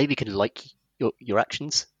baby can like your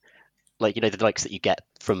actions, like the likes that you get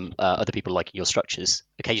from other people liking your structures.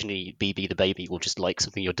 Occasionally, BB the baby will just like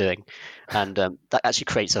something you're doing, and that actually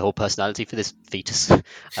creates a whole personality for this fetus. So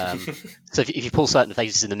if you pull certain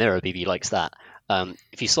faces in the mirror, BB likes that.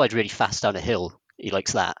 If you slide really fast down a hill, he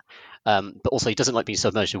likes that. But also, he doesn't like being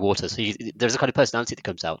submerged in water. So there's a kind of personality that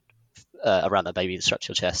comes out around that baby that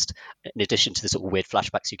structures your chest, in addition to the sort of weird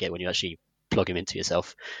flashbacks you get when you actually plug him into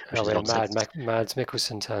yourself. Mads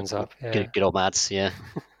Mikkelsen turns up. Yeah. Good old Mads, yeah.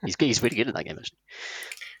 He's really good at that game, actually.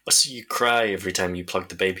 So you cry every time you plug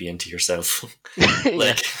the baby into yourself.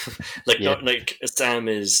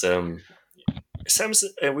 Sam's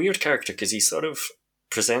a weird character because he's sort of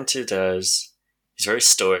presented as he's very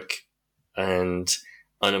stoic and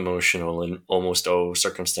unemotional in almost all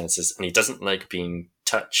circumstances, and he doesn't like being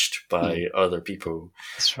touched by other people.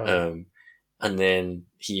 That's right. And then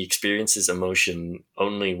he experiences emotion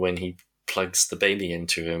only when he plugs the baby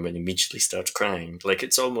into him and immediately starts crying. Like,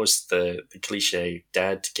 it's almost the cliche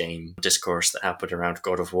dad game discourse that happened around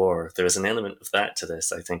God of War. There is an element of that to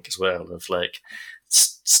this, I think, as well, of like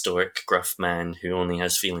stoic, gruff man who only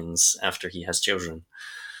has feelings after he has children.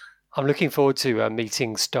 I'm looking forward to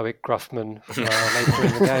meeting stoic Gruffman later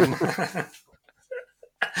in the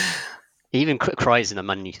game. He even cries in a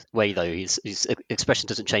manly way, though. His expression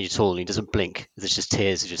doesn't change at all, and he doesn't blink. There's just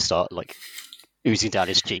tears that just start like oozing down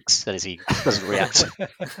his cheeks as he doesn't react.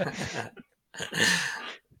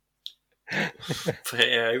 But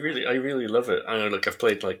yeah, I really love it. I know, look, I've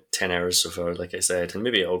played like 10 hours so far, like I said, and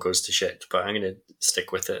maybe it all goes to shit, but I'm going to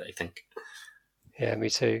stick with it, I think. Yeah, me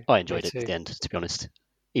too. I enjoyed it at the end, to be honest.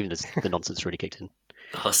 Even the nonsense really kicked in.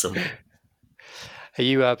 Awesome. Are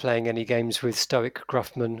you playing any games with stoic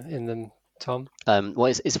Gruffman in them, Tom? Well,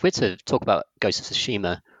 it's weird to talk about Ghost of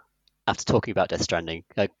Tsushima after talking about Death Stranding.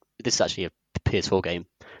 This is actually a PS4 game,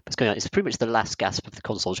 but it's going on. It's pretty much the last gasp of the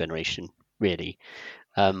console generation, really.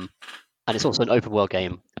 And it's also an open world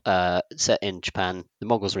game set in Japan. The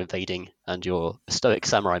Mongols are invading, and you're a stoic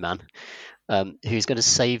samurai man who's going to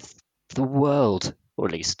save the world, or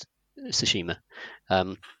at least Tsushima.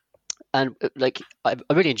 And like, I'm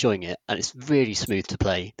really enjoying it, and it's really smooth to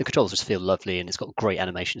play. The controls just feel lovely, and it's got great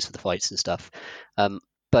animations for the fights and stuff.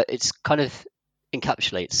 But it's kind of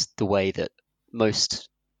encapsulates the way that most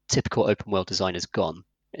typical open world design has gone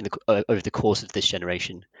over the course of this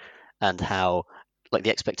generation, and how like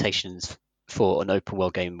the expectations for an open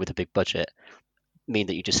world game with a big budget mean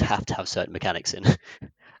that you just have to have certain mechanics in.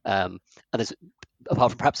 And there's,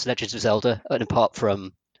 apart from perhaps Legends of Zelda, and apart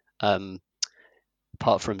from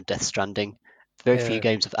Death Stranding, very few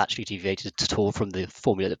games have actually deviated at all from the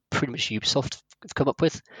formula that pretty much Ubisoft have come up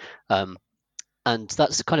with. And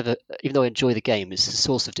that's kind of even though I enjoy the game, it's a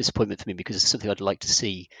source of disappointment for me because it's something I'd like to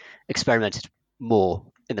see experimented more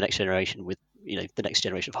in the next generation with the next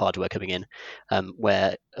generation of hardware coming in,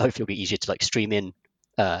 where hopefully it'll be easier to like stream in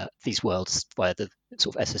these worlds via the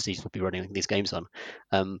sort of SSDs we'll be running these games on,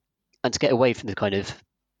 and to get away from the kind of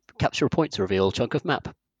capture a point to reveal a chunk of map,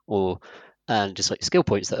 and just like skill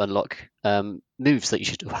points that unlock moves that you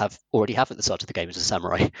should already have at the start of the game as a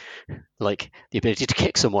samurai. Like the ability to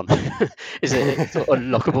kick someone is a sort of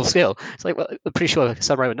unlockable skill. It's like, well, I'm pretty sure a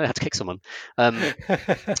samurai would know how to kick someone. And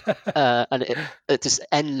it just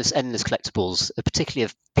endless collectibles, particularly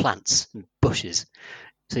of plants and bushes.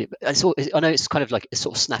 So I know it's kind of like a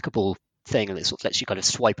sort of snackable thing, and it sort of lets you kind of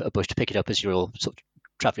swipe at a bush to pick it up as you're sort of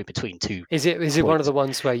traveling between two. Is it one of the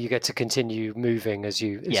ones where you get to continue moving as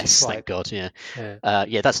you yes, you swipe? Thank God, yeah.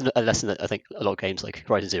 That's a lesson that I think a lot of games like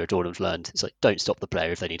Horizon Zero Dawn have learned. It's like, don't stop the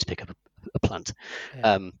player if they need to pick up a plant.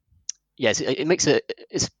 Yes, it makes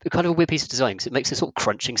it's kind of a weird piece of design because it makes a sort of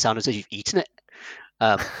crunching sound as if you've eaten it.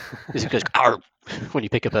 It goes when you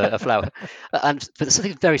pick up a flower, but there's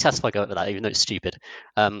something very satisfying about that, even though it's stupid.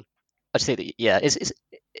 I just think that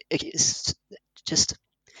it's just,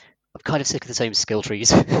 I'm kind of sick of the same skill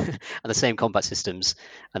trees and the same combat systems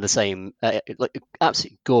and the same like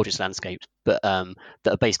absolutely gorgeous landscapes, but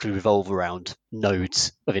that are basically revolve around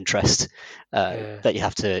nodes of interest that you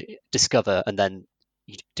have to discover, and then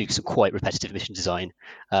you do some quite repetitive mission design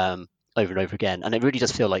over and over again. And it really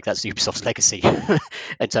does feel like that's Ubisoft's legacy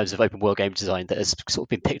in terms of open world game design that has sort of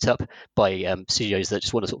been picked up by studios that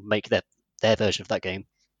just want to sort of make their version of that game.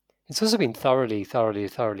 It's also been thoroughly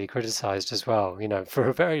criticised as well. For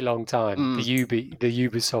a very long time, the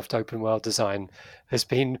Ubisoft open world design has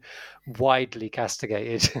been widely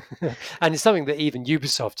castigated, and it's something that even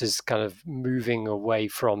Ubisoft is kind of moving away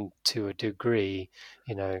from to a degree.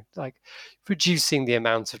 Like reducing the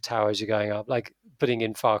amount of towers you're going up, like putting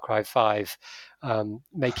in Far Cry 5,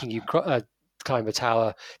 making you climb a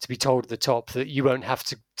tower to be told at the top that you won't have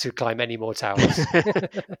to climb any more towers.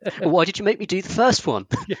 Why did you make me do the first one?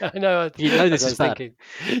 Yeah, I know. You know this is bad. Thinking,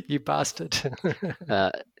 you bastard.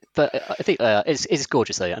 But I think it's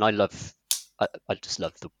gorgeous though, and I just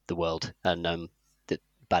love the world and the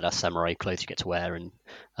badass samurai clothes you get to wear, and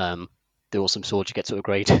the awesome sword you get to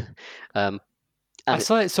upgrade. I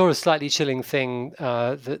saw a slightly chilling thing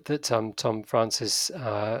that Tom Francis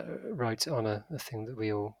wrote on a thing that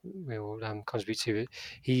we all contribute to.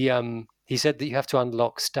 He said that you have to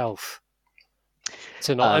unlock stealth.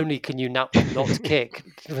 So not only can you not kick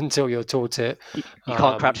until you're taught it, you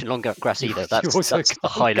can't crouch in long grass either. That's a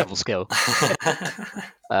high level skill.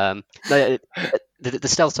 The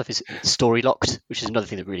stealth stuff is story locked, which is another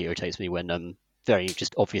thing that really irritates me when very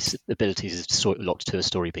just obvious abilities is locked to a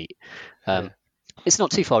story beat. It's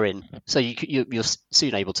not too far in, so you're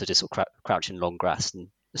soon able to just sort of crouch in long grass and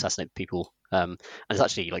assassinate people. And it's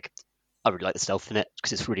actually like, I really like the stealth in it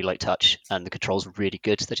because it's really light touch and the controls are really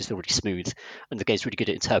good. They just feel really smooth, and the game's really good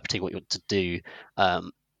at interpreting what you want to do at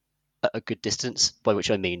a good distance. By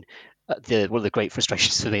which I mean, one of the great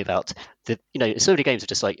frustrations for me about so many games are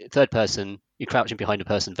just like third person, you're crouching behind a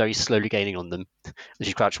person, very slowly gaining on them as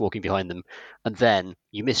you crouch walking behind them, and then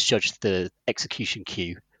you misjudge the execution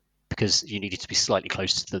cue because you needed to be slightly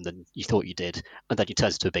closer to them than you thought you did, and then you turn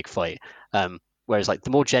into a big fight. Whereas like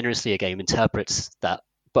the more generously a game interprets that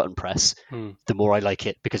button press, the more I like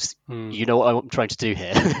it, because you know what I'm trying to do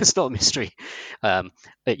here. It's not a mystery.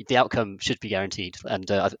 The outcome should be guaranteed, and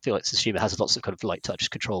I feel like Tsushima has lots of kind of light touch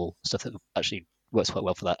control stuff that actually works quite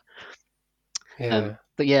well for that.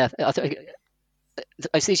 But yeah, I think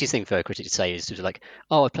it's the easiest thing for a critic to say is to be like,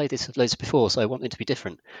 oh, I played this loads before, so I want it to be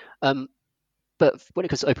different. But when it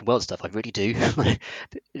comes to open world stuff, I really do. I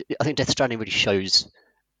think Death Stranding really shows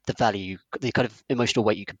the value, the kind of emotional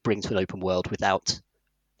weight you could bring to an open world without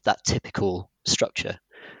that typical structure.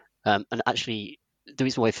 And actually, the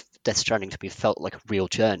reason why Death Stranding to me felt like a real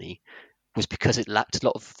journey was because it lacked a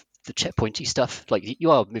lot of the checkpointy stuff. Like, you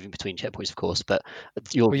are moving between checkpoints, of course, but the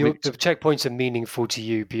checkpoints are meaningful to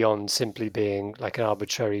you beyond simply being like an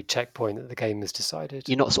arbitrary checkpoint that the game has decided.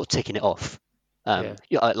 You're not sort of ticking it off. I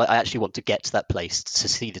actually want to get to that place to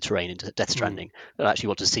see the terrain in Death Stranding. I actually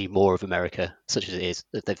want to see more of America, such as it is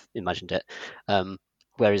that they've imagined it.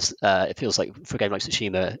 Whereas it feels like for a game like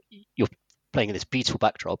Tsushima, you're playing in this beautiful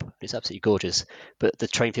backdrop. It's absolutely gorgeous, but the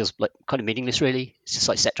terrain feels like kind of meaningless. Really, it's just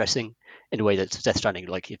like set dressing in a way that Death Stranding,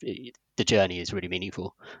 like the journey is really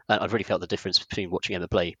meaningful. And I've really felt the difference between watching Emma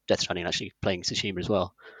play Death Stranding and actually playing Tsushima as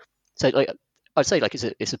well. So like I'd say like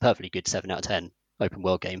it's a perfectly good 7 out of 10 open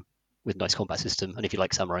world game with a nice combat system, and if you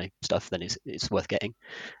like samurai stuff, then it's worth getting.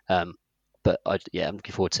 But I'm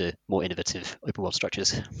looking forward to more innovative open world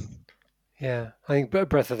structures. Yeah, I think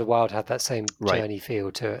Breath of the Wild had that same Right. journey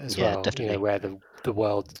feel to it as Yeah, well. definitely. Where the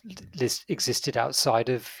world existed outside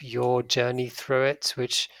of your journey through it,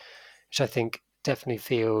 which I think definitely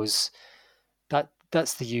feels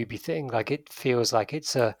that's the Ubi thing. Like it feels like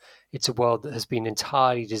it's a world that has been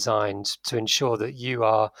entirely designed to ensure that you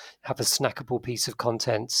have a snackable piece of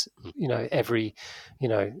content. Every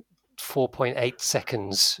 4.8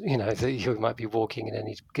 seconds. That you might be walking in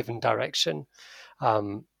any given direction.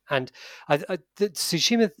 And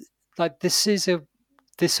Tsushima, like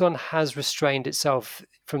this one has restrained itself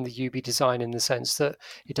from the Ubi design in the sense that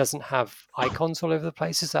it doesn't have icons all over the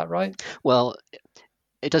place. Is that right? Well,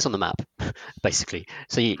 it does on the map, basically.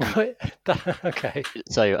 So okay.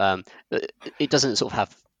 So it doesn't sort of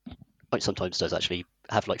have. It sometimes does actually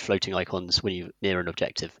have like floating icons when you're near an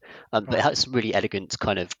objective, but it has really elegant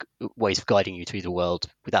kind of ways of guiding you through the world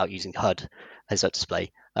without using HUD as that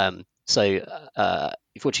display.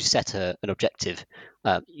 If once you set an objective,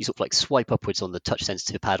 you sort of like swipe upwards on the touch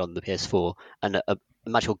sensitive pad on the PS4, and a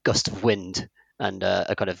magical gust of wind and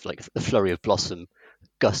a kind of like a flurry of blossom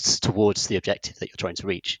gusts towards the objective that you're trying to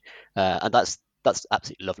reach, and that's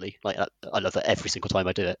absolutely lovely. Like I love that every single time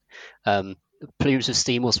I do it. Plumes of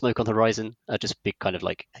steam or smoke on the horizon are just big kind of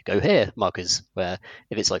like go here markers, where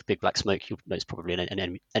if it's like big black smoke, you'll know it's probably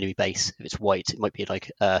an enemy base. If it's white, it might be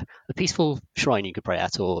like a peaceful shrine you could pray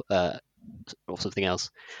at, or something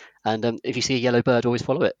else. And if you see a yellow bird, always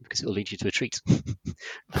follow it because it will lead you to a treat.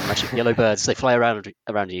 Magic yellow birds, they fly around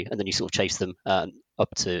you, and then you sort of chase them up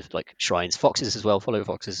to like shrines. Foxes as well, follow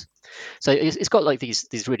foxes. So it's got like these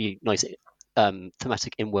really nice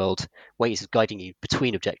thematic in-world ways of guiding you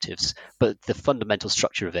between objectives, but the fundamental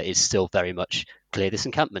structure of it is still very much clear this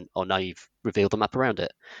encampment, or now you've revealed the map around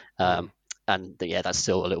it. And that's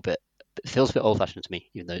still a little bit, it feels a bit old-fashioned to me,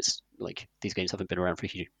 even though it's like these games haven't been around for a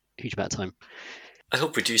huge amount of time. I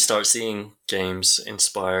hope we do start seeing games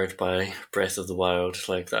inspired by Breath of the Wild.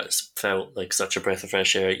 Like that's felt like such a breath of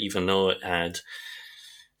fresh air, even though it had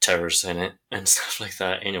towers in it and stuff like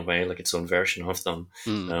that. In a way, like its own version of them.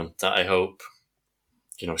 That I hope,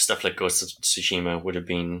 stuff like Ghost of Tsushima would have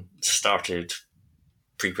been started,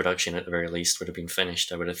 pre-production at the very least would have been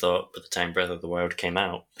finished. I would have thought by the time Breath of the Wild came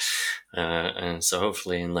out, and so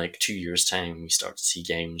hopefully in like 2 years' time we start to see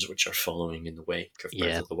games which are following in the wake of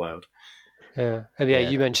Breath of the Wild. Yeah, and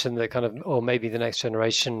you mentioned that kind of, or maybe the next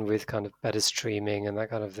generation with kind of better streaming and that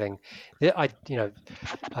kind of thing.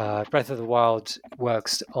 Breath of the Wild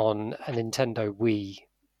works on a Nintendo Wii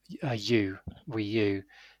U,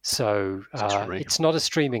 so it's not a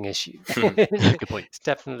streaming issue. Good point. It's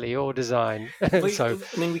definitely all design. So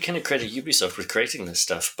I mean, we kind of credit Ubisoft with creating this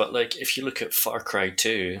stuff, but like if you look at Far Cry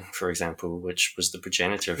 2, for example, which was the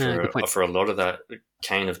progenitor for a lot of that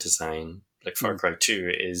kind of design. Like Far Cry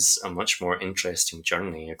 2 is a much more interesting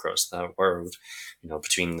journey across that world,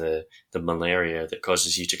 between the malaria that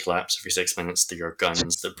causes you to collapse every 6 minutes, to your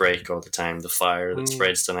guns that break all the time, the fire that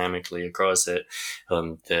spreads dynamically across it,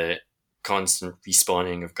 the constant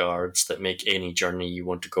respawning of guards that make any journey you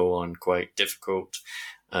want to go on quite difficult.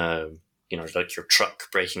 Like your truck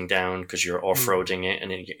breaking down because you're off-roading it,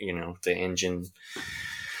 and the engine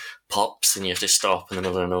pops and you have to stop in the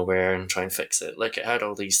middle of nowhere and try and fix it. Like it had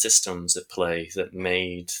all these systems at play that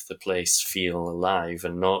made the place feel alive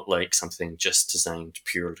and not like something just designed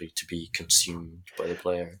purely to be consumed by the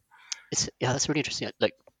player. That's really interesting.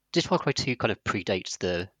 Like, did Far Cry 2 kind of predate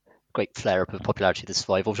the great flare-up of popularity of the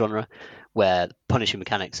survival genre, where punishing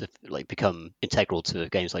mechanics have like become integral to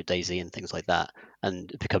games like DayZ and things like that, and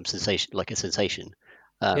become a sensation?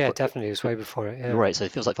 Definitely. It was way before it. Yeah. Right, so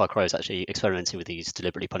it feels like Far Cry is actually experimenting with these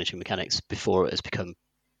deliberately punishing mechanics before it has become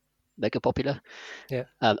mega popular. Yeah.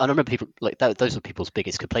 And I remember people like that. Those were people's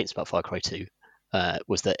biggest complaints about Far Cry 2,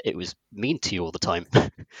 was that it was mean to you all the time.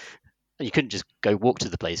 And you couldn't just go walk to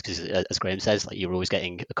the place because, as Graham says, like you were always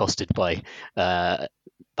getting accosted by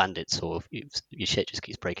bandits, or your shit just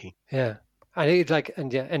keeps breaking. Yeah,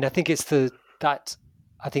 and I think it's it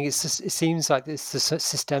seems like it's the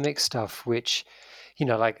systemic stuff which,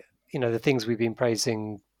 the things we've been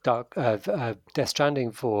praising Death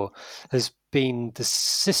Stranding for has been the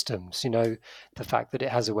systems. The fact that it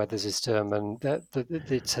has a weather system and that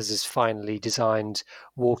it has this finely designed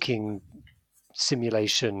walking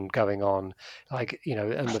simulation going on, like,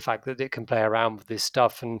 and the fact that it can play around with this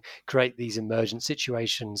stuff and create these emergent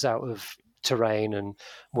situations out of terrain and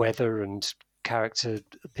weather and character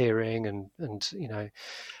appearing, and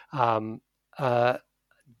um, uh,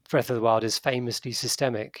 Breath of the Wild is famously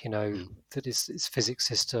systemic, that is its physics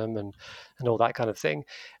system and all that kind of thing.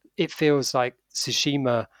 It feels like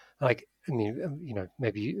Tsushima, like, I mean,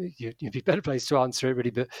 maybe you'd be better placed to answer it,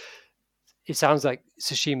 really, but it sounds like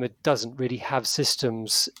Tsushima doesn't really have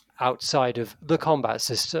systems outside of the combat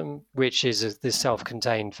system, which is this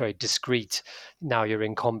self-contained, very discrete. Now you're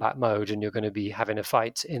in combat mode and you're going to be having a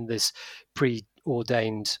fight in this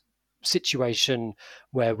preordained situation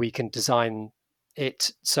where we can design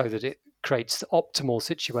it so that it creates the optimal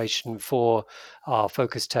situation for our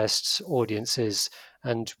focus tests audiences,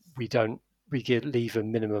 and we leave a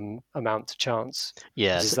minimum amount to chance.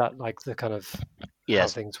 Yeah, Is that like the kind of how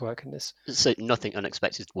things work in this? So nothing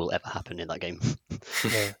unexpected will ever happen in that game.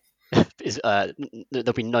 Yeah.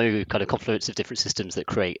 There'll be no kind of confluence of different systems that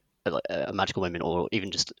create a magical moment, or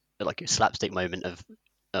even just like a slapstick moment of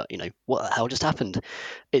what the hell just happened.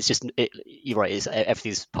 It's just you're right.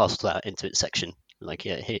 Everything's parceled out into its section. Like,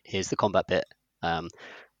 here's the combat bit,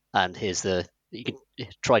 and here's you can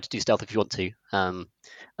try to do stealth if you want to. And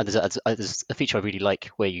there's a feature I really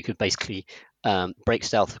like where you could basically break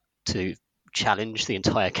stealth to challenge the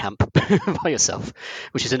entire camp by yourself,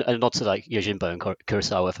 which is a nod to like Yojimbo and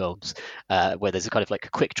Kurosawa films, where there's a kind of like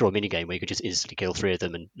a quick draw mini game where you could just instantly kill 3 of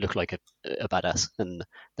them and look like a badass, and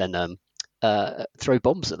then throw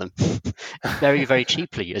bombs at them very, very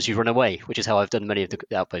cheaply as you run away, which is how I've done many of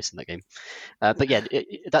the outposts in that game. But yeah,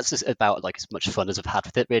 that's just about like as much fun as I've had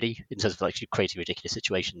with it, really, in terms of like creating ridiculous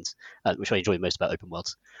situations, which I enjoy most about open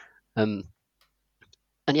worlds. And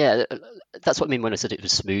yeah, that's what I mean when I said it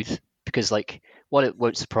was smooth, because like, while it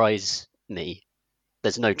won't surprise me,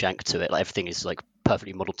 there's no jank to it. Like, everything is like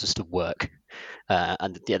perfectly modeled just to work,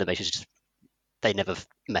 and the animations just, they never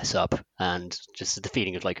mess up, and just the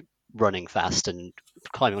feeling of like running fast and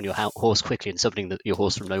climbing on your horse quickly and summoning your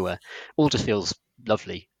horse from nowhere all just feels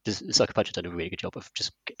lovely. Sucker Punch has done a really good job of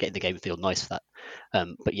just getting the game feel nice for that.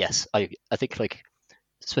 But yes, I think like,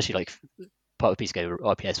 especially like part of PC game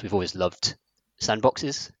or RPS, we've always loved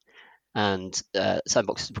sandboxes, and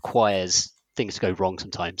sandboxes requires things to go wrong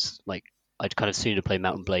sometimes. Like, I'd kind of sooner play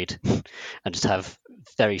Mountain Blade and just have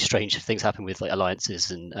very strange things happen with like alliances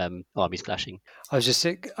and armies clashing.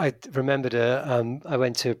 I remembered I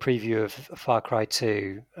went to a preview of Far Cry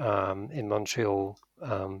 2 in Montreal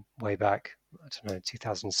way back, I don't know,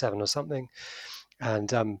 2007 or something.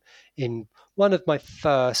 And in one of my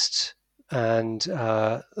first and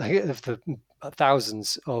of the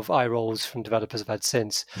thousands of eye rolls from developers I've had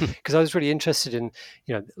since, because I was really interested in,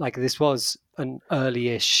 like, this was an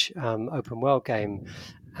early-ish open world game,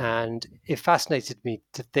 and it fascinated me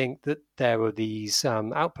to think that there were these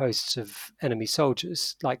outposts of enemy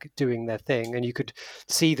soldiers, like, doing their thing, and you could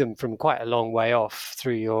see them from quite a long way off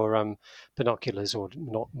through your binoculars, or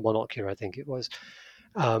not monocular, I think it was.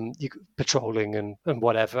 You patrolling and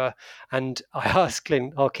whatever. And I asked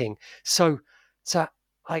Clint Hawking, so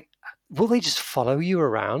like, will they just follow you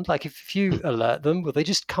around? Like, if you alert them, will they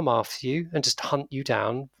just come after you and just hunt you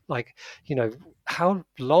down? Like, how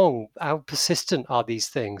persistent are these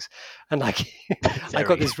things? And like, I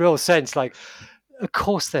got this real sense, like, of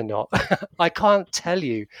course they're not. I can't tell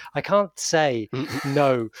you. I can't say,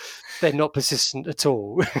 no, they're not persistent at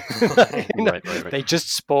all. Right. They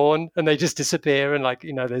just spawn and they just disappear, and like,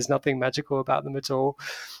 there's nothing magical about them at all.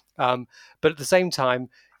 But at the same time,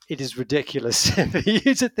 it is ridiculous for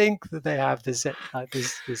you to think that they have this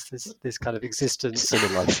kind of existence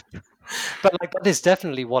in life. But like, that is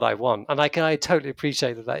definitely what I want, and I totally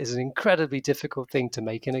appreciate that is an incredibly difficult thing to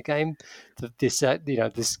make in a game. This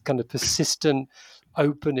this kind of persistent,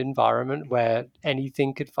 open environment where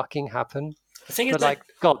anything could fucking happen. I think but like,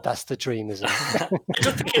 God, that's the dream, isn't it? I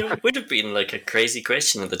don't think it would have been like a crazy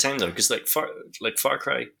question at the time, though, because like Far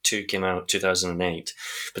Cry 2 came out 2008,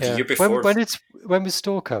 but the year before. When was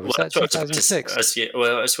Stalker? Was that 2006? That's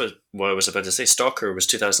what I was about to say. Stalker was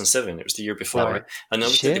 2007. It was the year before, right. And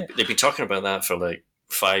they'd been talking about that for like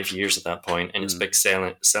 5 years at that point, and its big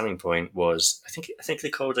selling point was, I think they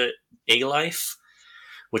called it A-Life,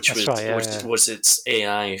 which was its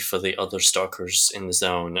AI for the other stalkers in the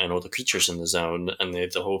zone and all the creatures in the zone. And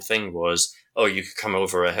the whole thing was, you could come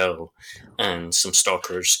over a hill and some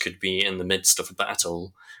stalkers could be in the midst of a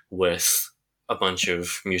battle with a bunch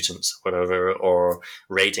of mutants or whatever, or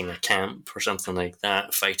raiding a camp or something like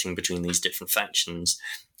that, fighting between these different factions.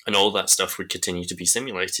 And all that stuff would continue to be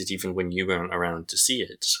simulated even when you weren't around to see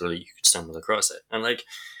it, so that you could stumble across it. And like,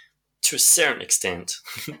 to a certain extent,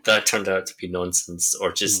 that turned out to be nonsense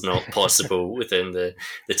or just not possible within the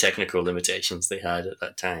technical limitations they had at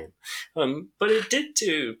that time. But it did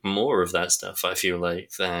do more of that stuff, I feel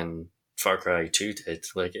like, than Far Cry 2 did.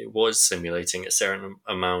 Like, it was simulating a certain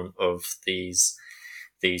amount of these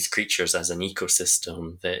creatures as an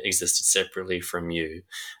ecosystem that existed separately from you.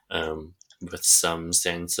 With some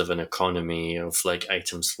sense of an economy of like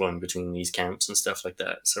items flowing between these camps and stuff like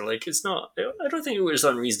that. So like, it's not, I don't think it was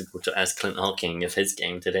unreasonable to ask Clint Hawking if his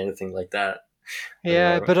game did anything like that.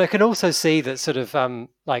 Yeah, but I can also see that sort of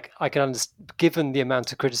like I can understand, given the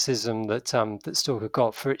amount of criticism that that Stalker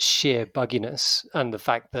got for its sheer bugginess and the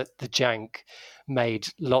fact that the jank made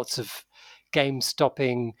lots of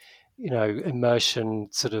game-stopping, immersion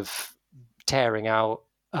sort of tearing out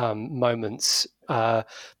moments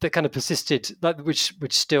that kind of persisted, which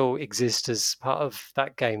still exist as part of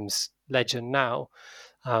that game's legend now.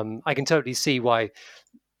 I can totally see why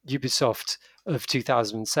Ubisoft of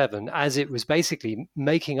 2007, as it was basically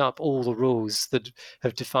making up all the rules that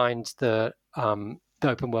have defined the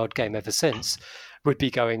open world game ever since, would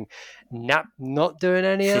be going, nah, not doing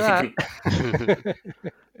any of that.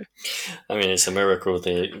 I mean, it's a miracle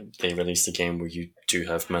they released a game where you do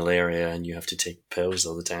have malaria and you have to take pills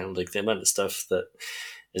all the time. Like, the amount of stuff that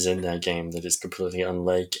is in that game that is completely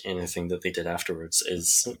unlike anything that they did afterwards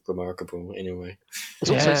is remarkable anyway. It's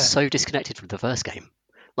also so disconnected from the first game,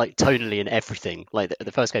 like tonally and everything. Like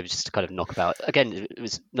the first game was just a kind of knockabout. Again, it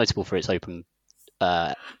was notable for its open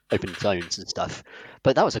zones and stuff,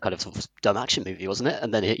 but that was a kind of, sort of dumb action movie, wasn't it?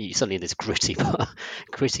 And then you suddenly in this gritty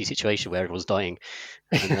situation where everyone's dying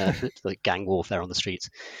and like gang warfare on the streets.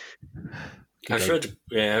 I've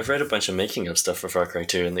read a bunch of making of stuff for Far Cry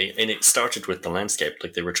 2, and it started with the landscape.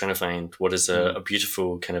 Like, they were trying to find what is a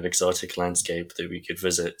beautiful kind of exotic landscape that we could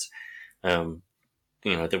visit,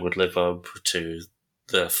 that would live up to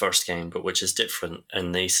the first game, but which is different.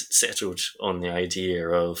 And they settled on the idea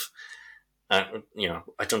of, I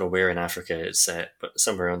don't know where in Africa it's set, but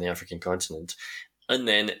somewhere on the African continent. And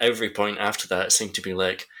then every point after that seemed to be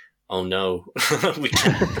like, oh no, we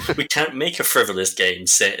can't make a frivolous game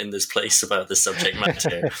set in this place about this subject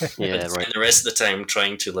matter. Yeah, right. And the rest of the time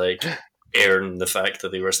trying to like earn the fact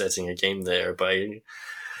that they were setting a game there by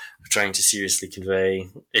trying to seriously convey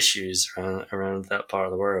issues around that part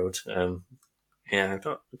of the world. I'm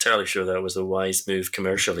not entirely sure that was a wise move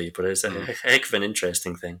commercially, but it's a heck of an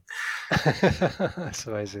interesting thing. That's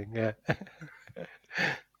amazing, yeah.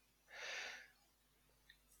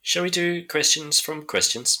 Shall we do questions from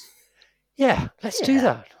questions? Yeah, let's do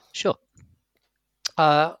that. Sure.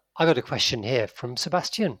 I got a question here from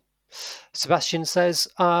Sebastian. Sebastian says,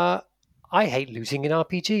 I hate looting in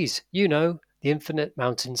RPGs. The infinite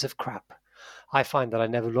mountains of crap. I find that I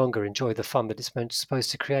never longer enjoy the fun that it's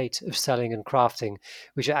supposed to create of selling and crafting,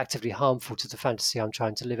 which are actively harmful to the fantasy I'm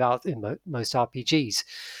trying to live out in most RPGs.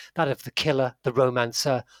 That of the killer, the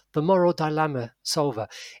romancer, the moral dilemma solver.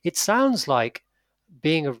 It sounds like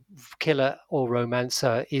being a killer or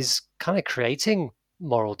romancer is kind of creating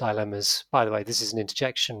moral dilemmas. By the way, this is an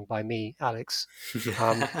interjection by me, Alex.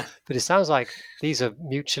 But it sounds like these are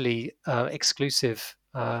mutually exclusive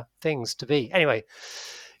things to be. Anyway,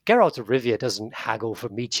 Geralt of Rivia doesn't haggle for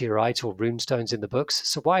meteorite or runestones in the books,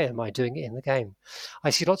 so why am I doing it in the game? I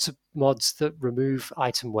see lots of mods that remove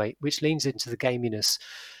item weight, which leans into the gaminess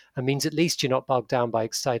and means at least you're not bogged down by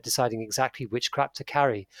deciding exactly which crap to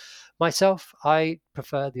carry. Myself, I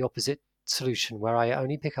prefer the opposite solution, where I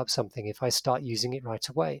only pick up something if I start using it right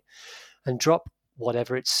away and drop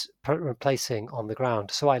whatever it's replacing on the ground.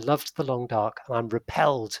 So I loved The Long Dark, and I'm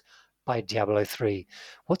repelled by Diablo 3.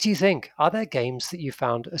 What do you think? Are there games that you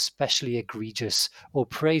found especially egregious or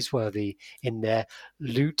praiseworthy in their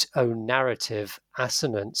loot-o-narrative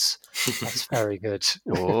assonance? That's very good.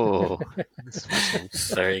 Oh,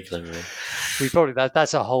 very clever. We probably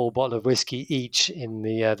that's a whole bottle of whiskey each in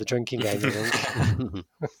the drinking game, I think.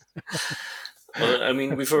 Well, I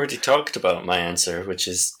mean, we've already talked about my answer, which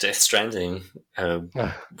is Death Stranding,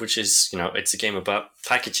 which is, it's a game about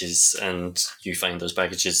packages, and you find those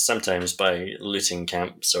packages sometimes by looting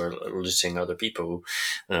camps or looting other people.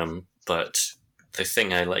 But the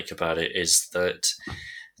thing I like about it is that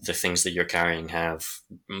the things that you're carrying have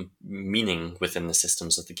meaning within the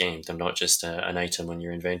systems of the game. They're not just an item on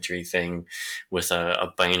your inventory thing with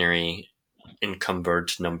a binary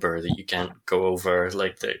encumbered number that you can't go over,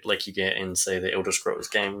 like you get in, say, the Elder Scrolls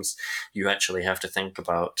games. You actually have to think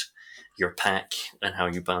about your pack and how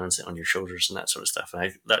you balance it on your shoulders and that sort of stuff.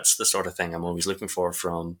 And that's the sort of thing I'm always looking for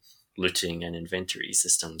from looting and inventory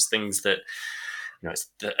systems. Things that,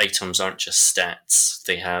 the items aren't just stats;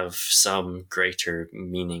 they have some greater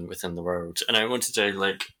meaning within the world. And I wanted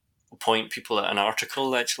to point people at an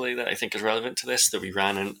article actually that I think is relevant to this that we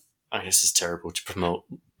ran, and I guess it's terrible to promote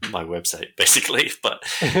my website basically, but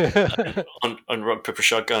on Rock Paper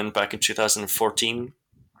Shotgun back in 2014.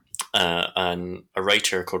 And a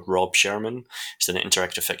writer called Rob Sherman, who's an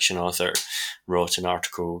interactive fiction author, wrote an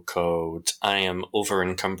article called "I Am Over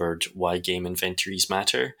Encumbered: Why Game Inventories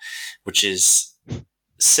Matter," which is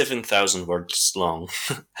 7,000 words long.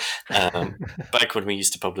 Back when we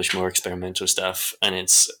used to publish more experimental stuff, and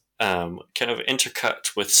it's kind of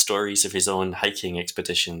intercut with stories of his own hiking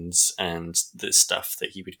expeditions and the stuff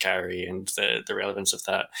that he would carry and the relevance of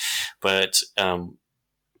that. But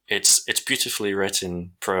it's beautifully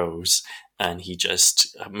written prose, and he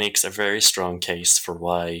just makes a very strong case for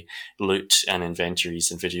why loot and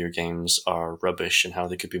inventories in video games are rubbish and how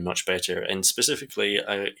they could be much better. And specifically,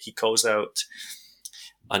 he calls out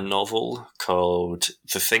a novel called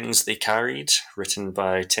The Things They Carried, written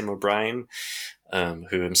by Tim O'Brien,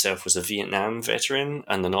 who himself was a Vietnam veteran,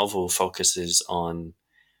 and the novel focuses on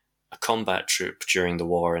a combat troop during the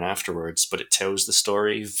war and afterwards, but it tells the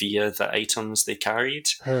story via the items they carried.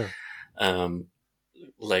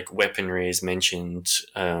 Like weaponry is mentioned,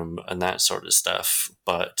 and that sort of stuff,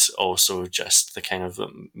 but also just the kind of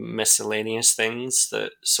miscellaneous things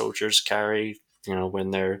that soldiers carry,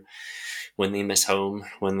 when they miss home,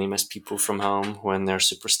 when they miss people from home, when they're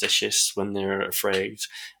superstitious, when they're afraid,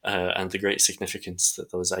 and the great significance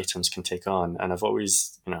that those items can take on. And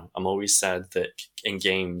I'm always sad that in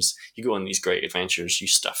games, you go on these great adventures, you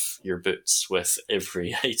stuff your boots with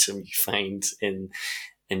every item you find in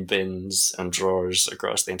bins and drawers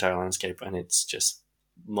across the entire landscape, and it's just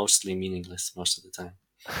mostly meaningless most of the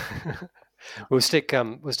time. We'll stick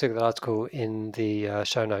that article in the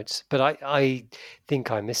show notes. But I think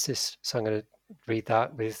I missed this, so I'm going to read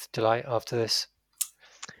that with delight after this.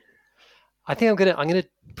 I think I'm going to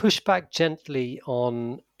push back gently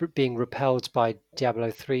on being repelled by Diablo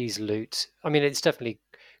 3's loot. I mean, it's definitely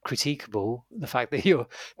critiquable, the fact that you're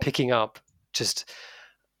picking up just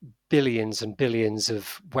billions and billions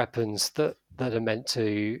of weapons that are meant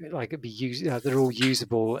to be used. They're all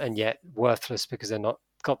usable and yet worthless because they're not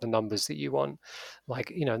got the numbers that you want,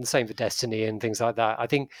 and the same for Destiny and things like that. I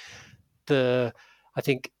think there's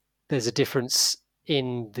a difference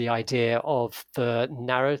in the idea of the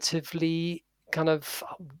narratively kind of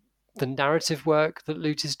the narrative work that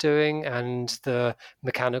loot is doing and the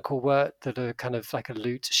mechanical work that are kind of like a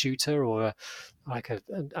loot shooter or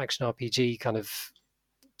an action RPG kind of,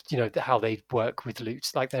 how they work with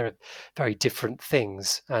loot. Like they're very different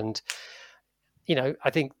things. And I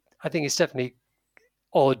think it's definitely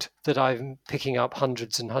odd that I'm picking up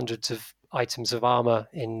hundreds and hundreds of items of armor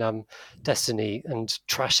in Destiny and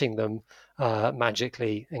trashing them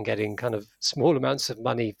magically and getting kind of small amounts of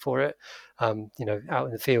money for it, out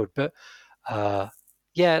in the field. But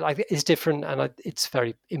it's different, and it's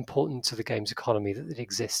very important to the game's economy that it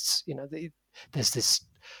exists. There's this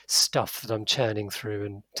stuff that I'm churning through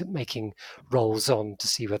and making rolls on to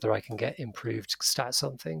see whether I can get improved stats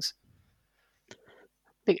on things.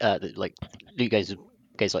 I think like loot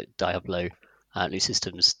games like Diablo, loot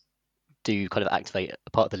systems do kind of activate a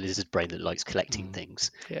part of the lizard brain that likes collecting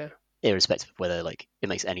things. Yeah. Irrespective of whether it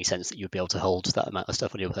makes any sense that you'd be able to hold that amount of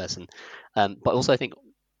stuff on your person. But also I think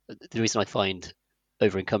the reason I find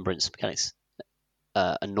over encumbrance mechanics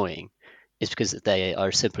annoying is because they are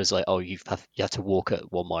as simple as you have to walk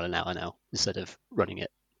at 1 mile an hour now instead of running at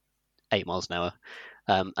 8 miles an hour.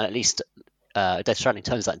 And at least Death Stranding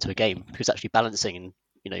turns that into a game, because actually balancing and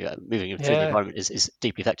moving through the environment is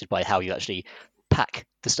deeply affected by how you actually pack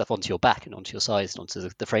the stuff onto your back and onto your sides and onto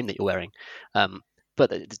the frame that you're wearing.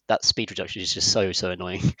 But that speed reduction is just so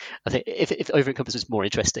annoying. I think if over encompass was more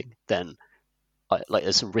interesting, then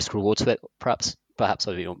there's some risk reward to it. Perhaps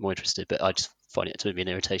I'd be more interested, but I just find it to be an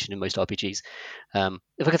irritation in most RPGs.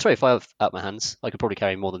 If I could throw fire out my hands, I could probably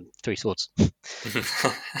carry more than 3 swords.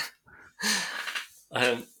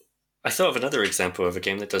 I thought of another example of a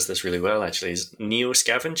game that does this really well, actually, is Neo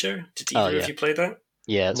Scavenger. Did either of you play that?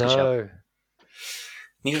 Yeah, that's no.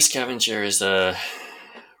 Neo Scavenger is a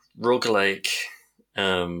roguelike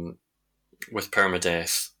with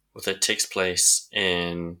permadeath that takes place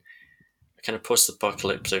in a kind of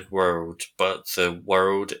post-apocalyptic world, but the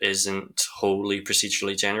world isn't wholly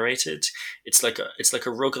procedurally generated. It's like a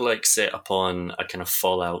roguelike set upon a kind of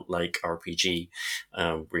Fallout-like RPG,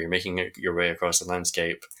 where you're making your way across the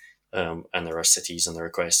landscape. And there are cities and there are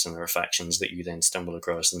quests and there are factions that you then stumble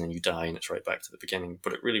across, and then you die and it's right back to the beginning.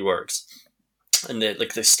 But it really works. And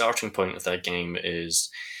the starting point of that game is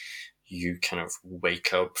you kind of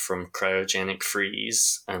wake up from cryogenic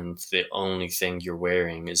freeze, and the only thing you're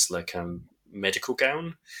wearing is like a medical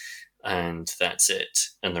gown. and that's it.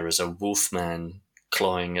 And there is a wolfman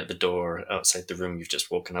clawing at the door outside the room you've just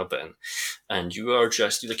woken up in, and you are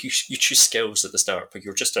just like you choose skills at the start, but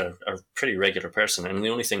you're just a pretty regular person, and the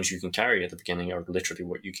only things you can carry at the beginning are literally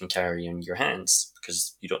what you can carry in your hands,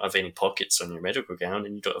 because you don't have any pockets on your medical gown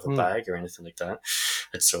and you don't have a bag or anything like that.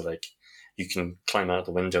 And so like you can climb out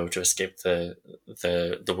the window to escape the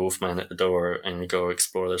wolfman at the door and go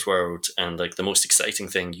explore this world. And like the most exciting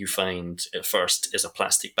thing you find at first is a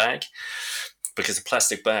plastic bag, because a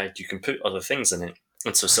plastic bag, you can put other things in it.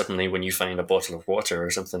 And so suddenly when you find a bottle of water or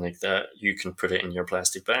something like that, you can put it in your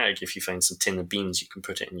plastic bag. If you find some tin of beans, you can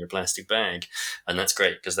put it in your plastic bag. And that's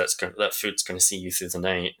great, because that food's going to see you through the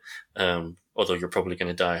night. Although you're probably going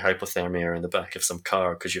to die hypothermia in the back of some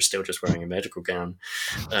car because you're still just wearing a medical gown.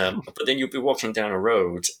 But then you'll be walking down a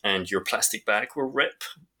road and your plastic bag will rip,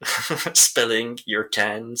 spilling your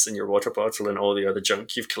cans and your water bottle and all the other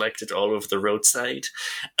junk you've collected all over the roadside.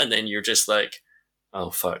 And then you're just like, oh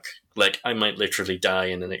fuck, like I might literally die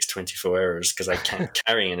in the next 24 hours because I can't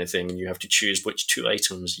carry anything, and you have to choose which 2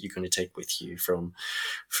 items you're going to take with you from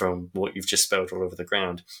what you've just spilled all over the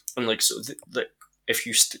ground. And like, so if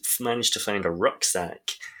you manage to find a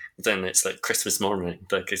rucksack, then it's like Christmas morning,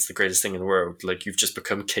 like it's the greatest thing in the world. Like you've just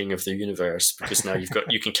become king of the universe, because now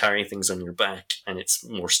you can carry things on your back and it's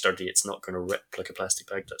more sturdy, it's not going to rip like a plastic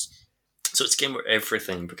bag does. So it's a game where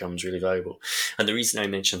everything becomes really valuable. And the reason I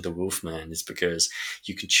mentioned the Wolfman is because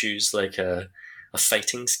you can choose like a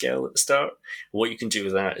fighting skill at the start. What you can do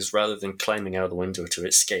with that is, rather than climbing out the window to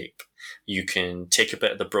escape, you can take a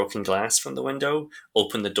bit of the broken glass from the window,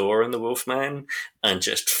 open the door on the Wolfman, and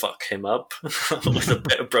just fuck him up with a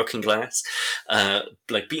bit of broken glass.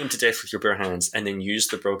 Like beat him to death with your bare hands, and then use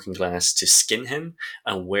the broken glass to skin him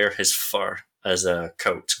and wear his fur as a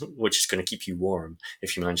coat, which is going to keep you warm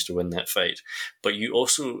if you manage to win that fight. But you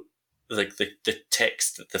also, like the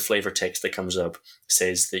text, the flavor text that comes up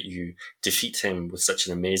says that you defeat him with such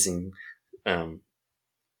an amazing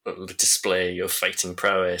display of fighting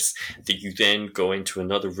prowess that you then go into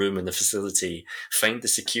another room in the facility, find the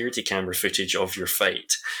security camera footage of your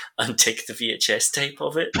fight, and take the VHS tape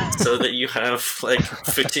of it so that you have like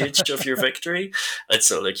footage of your victory. And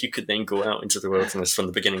so like you could then go out into the wilderness from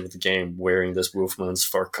the beginning of the game wearing this wolfman's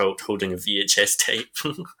fur coat, holding a VHS tape.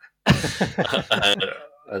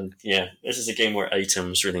 And yeah, this is a game where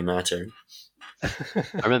items really matter.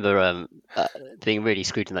 I remember being really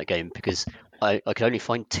screwed in that game because I could only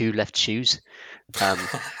find 2 left shoes,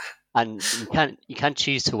 and you can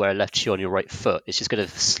choose to wear a left shoe on your right foot. It's just going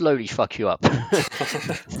to slowly fuck you up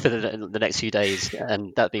for the next few days,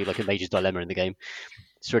 and that'd be like a major dilemma in the game.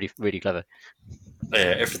 It's really, really clever.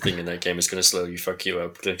 Everything in that game is going to slowly fuck you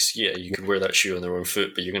up. Because, yeah, you could wear that shoe on the wrong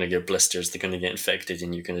foot, but you're going to get blisters, they're going to get infected,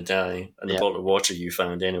 and you're going to die. And the bottle of water you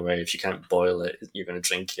found anyway, if you can't boil it, you're going to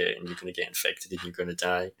drink it, and you're going to get infected, and you're going to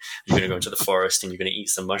die. You're going to go into the forest, and you're going to eat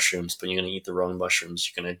some mushrooms, but you're going to eat the wrong mushrooms.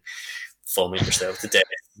 You're going to vomit yourself to death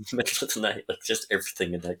in the middle of the night. Like, just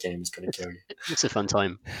everything in that game is going to kill you. It's a fun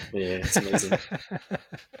time. Yeah, it's amazing.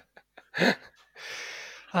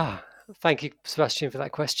 Thank you, Sebastian, for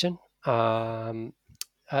that question.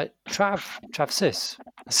 Travsis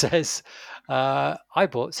says, I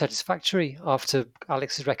bought Satisfactory after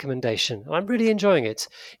Alex's recommendation, and I'm really enjoying it.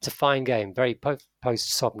 It's a fine game, very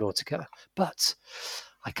post-Subnautica, but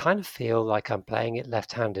I kind of feel like I'm playing it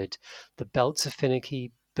left-handed. The belts are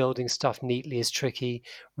finicky, building stuff neatly is tricky,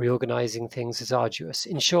 reorganizing things is arduous.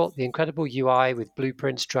 In short, the incredible UI with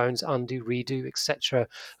blueprints, drones, undo, redo, etc.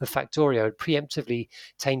 of Factorio had preemptively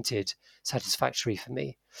tainted Satisfactory for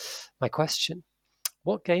me. My question: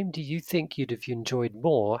 what game do you think you'd have enjoyed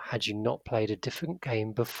more had you not played a different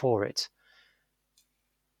game before it?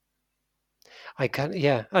 I think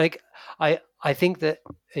that,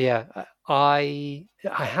 I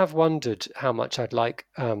have wondered how much I'd like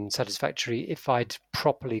Satisfactory if I'd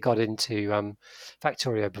properly got into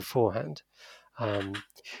Factorio beforehand. But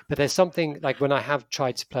there's something like when I have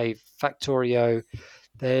tried to play Factorio,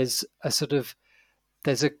 there's a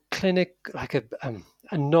clinic, like a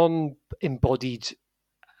non-embodied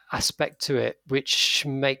aspect to it, which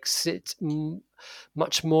makes it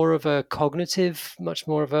much more of a cognitive, much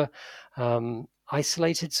more of a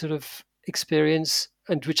isolated sort of experience,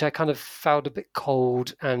 and which I kind of found a bit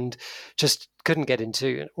cold and just couldn't get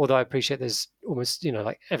into. Although I appreciate there's almost,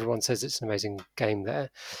 like everyone says it's an amazing game there.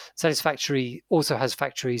 Satisfactory also has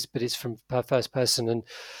factories, but it's from first person,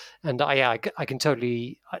 and I can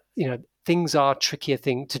totally, things are trickier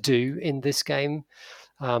thing to do in this game.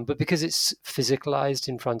 But because it's physicalized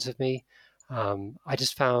in front of me, I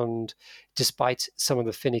just found, despite some of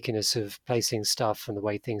the finickiness of placing stuff and the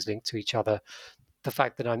way things link to each other, the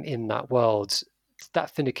fact that I'm in that world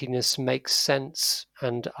that finickiness makes sense,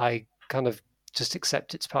 and I kind of just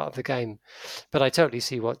accept it's part of the game. But I totally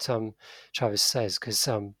see what Travis says, because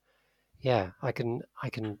yeah, I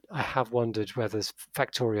have wondered whether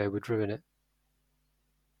Factorio would ruin it.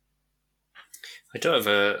 I don't have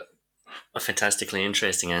a fantastically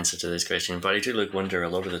interesting answer to this question, but I do wonder a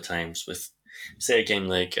lot of the times with, say, a game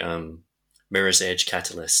like Mirror's Edge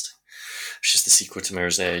Catalyst, which is the sequel to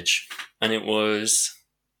Mirror's Edge, and it was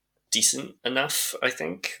decent enough, I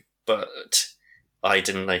think, but I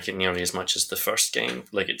didn't like it nearly as much as the first game.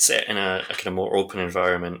 Like, it's set in a kind of more open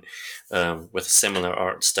environment with a similar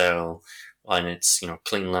art style, and it's,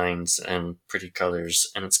 clean lines and pretty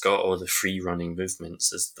colors, and it's got all the free running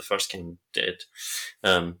movements as the first game did.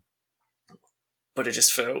 But it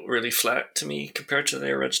just felt really flat to me compared to the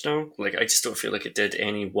original. Like, I just don't feel like it did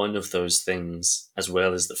any one of those things as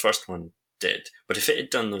well as the first one did. But if it had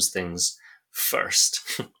done those things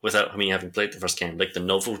first, without me having played the first game, like, the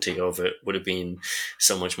novelty of it would have been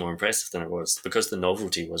so much more impressive than it was. Because the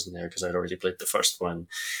novelty wasn't there, because I'd already played the first one,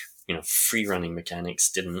 free running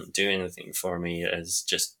mechanics didn't do anything for me as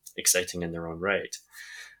just exciting in their own right.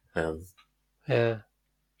 Yeah.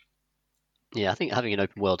 Yeah, I think having an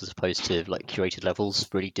open world as opposed to like curated levels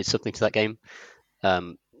really did something to that game.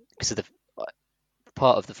 Because the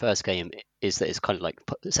part of the first game is that it's kind of like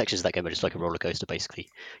sections of that game are just like a roller coaster. Basically,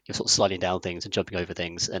 you're sort of sliding down things and jumping over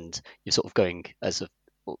things, and you're sort of going, as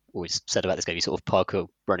I've always said about this game, you sort of parkour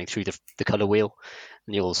running through the color wheel,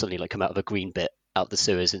 and you'll suddenly like come out of a green bit out the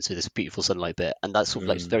sewers into this beautiful sunlight bit, and that's sort of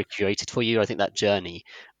like very curated for you. I think that journey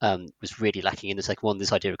was really lacking in the second one.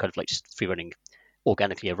 This idea of kind of like just free running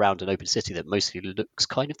organically around an open city that mostly looks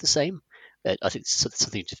kind of the same. I think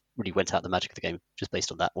something just really went out the magic of the game just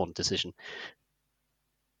based on that one decision.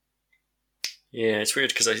 Yeah, it's weird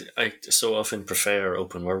because I so often prefer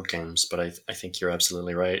open world games, but I think you're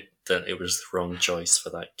absolutely right that it was the wrong choice for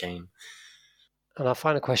that game. And our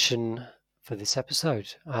final question for this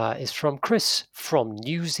episode is from Chris from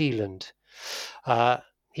New Zealand.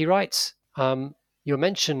 He writes, your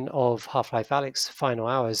mention of Half-Life Alyx Final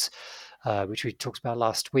Hours, which we talked about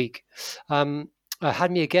last week,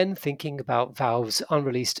 had me again thinking about Valve's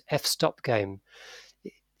unreleased F-Stop game.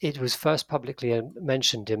 It was first publicly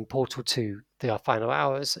mentioned in Portal 2, The Final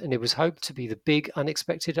Hours, and it was hoped to be the big,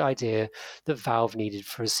 unexpected idea that Valve needed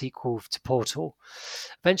for a sequel to Portal.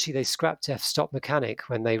 Eventually, they scrapped F-Stop mechanic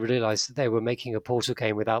when they realized that they were making a Portal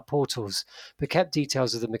game without portals, but kept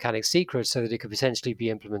details of the mechanic secret so that it could potentially be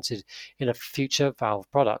implemented in a future Valve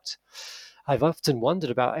product. I've often wondered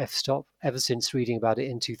about F-Stop ever since reading about it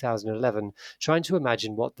in 2011, trying to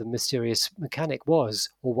imagine what the mysterious mechanic was,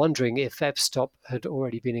 or wondering if F-Stop had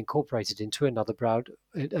already been incorporated into another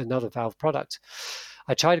Valve product.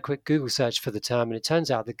 I tried a quick Google search for the term, and it turns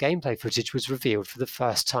out the gameplay footage was revealed for the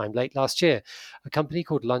first time late last year. A company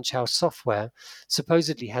called Lunchhouse Software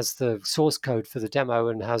supposedly has the source code for the demo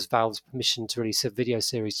and has Valve's permission to release a video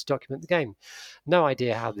series to document the game. No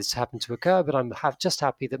idea how this happened to occur, but I'm just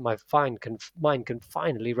happy that my mind can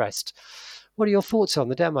finally rest. What are your thoughts on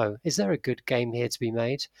the demo? Is there a good game here to be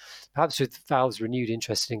made? Perhaps with Valve's renewed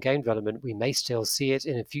interest in game development, we may still see it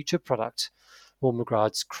in a future product. Warm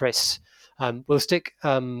regards, Chris. We'll stick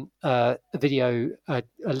a link to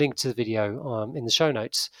the video in the show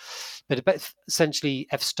notes. But essentially,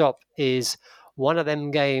 F-Stop is one of them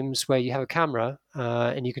games where you have a camera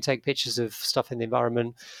and you can take pictures of stuff in the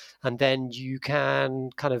environment, and then you can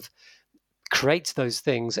kind of create those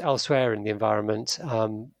things elsewhere in the environment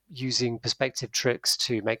using perspective tricks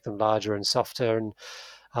to make them larger and softer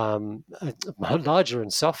and larger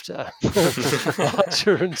and softer,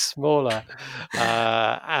 larger and smaller,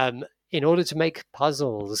 and in order to make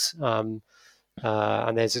puzzles. And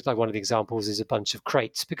there's like one of the examples is a bunch of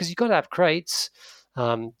crates, because you've got to have crates.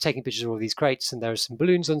 Taking pictures of all these crates, and there are some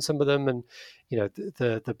balloons on some of them, and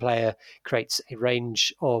the player creates a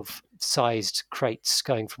range of sized crates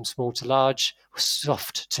going from small to large,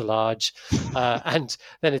 soft to large, and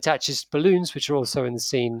then attaches balloons, which are also in the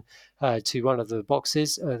scene, to one of the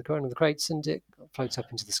boxes, one of the crates, and it floats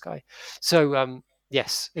up into the sky. So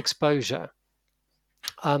yes, exposure.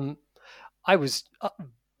 I was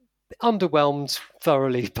underwhelmed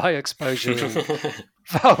thoroughly by exposure, and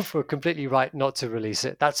Valve were completely right not to release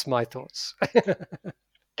it. That's my thoughts.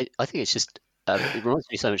 I think it's just it reminds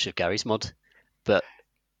me so much of Gary's mod, but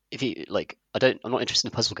if you like, I'm not interested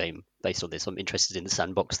in a puzzle game based on this. I'm interested in the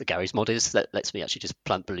sandbox that Gary's mod is, that lets me actually just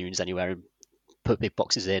plant balloons anywhere and put big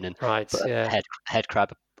boxes in and right, put yeah. a head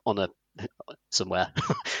crab on a somewhere.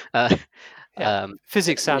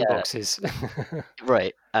 Physics sandboxes. Yeah.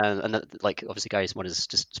 Right, and that, like, obviously Gary's mod has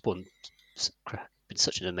just spawned been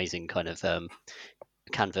such an amazing kind of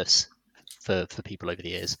canvas for people over the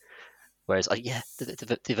years. Whereas,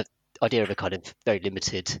 the idea of a kind of very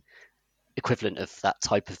limited equivalent of that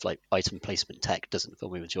type of like item placement tech doesn't fill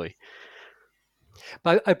me with joy.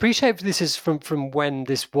 But I appreciate this is from when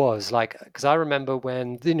this was like, because I remember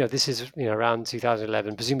when this is around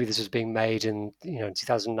 2011. Presumably this was being made in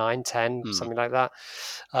 2009, 10, something like that.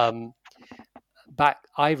 Back,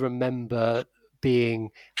 I remember being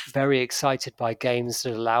very excited by games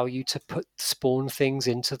that allow you to spawn things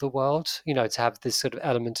into the world, to have this sort of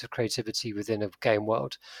element of creativity within a game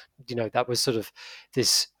world. That was sort of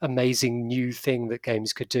this amazing new thing that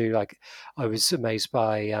games could do. Like I was amazed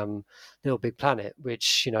by Little Big Planet,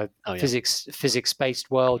 which physics based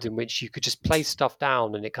world in which you could just place stuff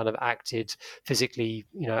down and it kind of acted physically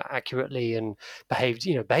accurately and behaved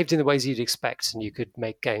in the ways you'd expect, and you could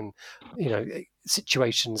make game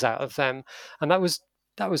situations out of them. And that was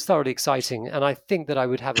thoroughly exciting, and I think that I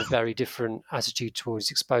would have a very different attitude towards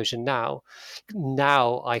exposure now.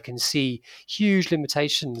 I can see huge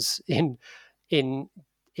limitations in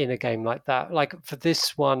a game like that. Like for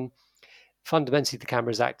this one, fundamentally the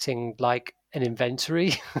camera is acting like an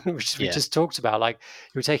inventory, which we just talked about. Like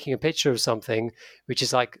you're taking a picture of something, which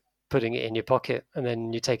is like putting it in your pocket and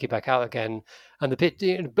then you take it back out again. And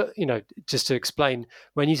but just to explain,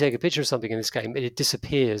 when you take a picture of something in this game, it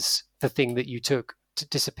disappears. The thing that you took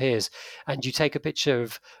disappears, and you take a picture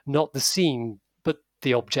of not the scene but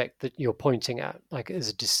the object that you're pointing at, like as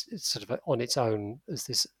it's sort of on its own as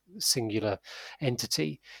this singular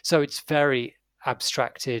entity. So it's very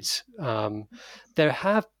abstracted. There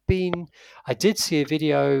have been, I did see a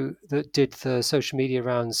video that did the social media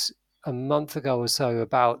rounds a month ago or so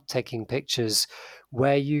about taking pictures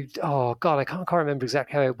where oh god, I can't remember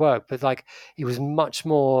exactly how it worked, but like it was much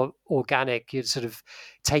more organic. You're sort of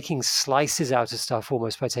taking slices out of stuff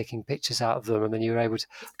almost by taking pictures out of them, and then you were able to,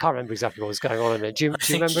 I can't remember exactly what was going on in it. Do you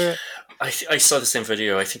remember it? I saw the same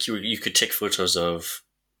video. I think you could take photos of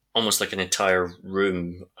almost like an entire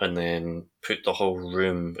room and then put the whole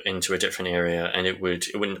room into a different area, and it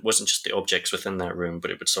wasn't just the objects within that room, but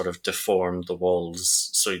it would sort of deform the walls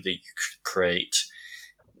so that you could create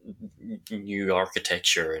new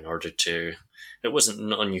architecture in order to, it wasn't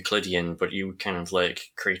non-Euclidean, but you were kind of like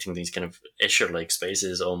creating these kind of Escher-like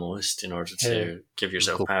spaces almost in order to give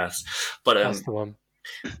yourself paths. But that's the one.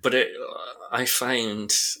 But I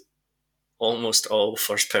find almost all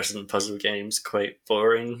first-person puzzle games quite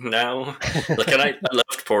boring now. Like, and I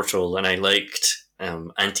loved Portal, and I liked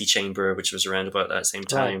Antichamber, which was around about that same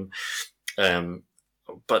time. Right.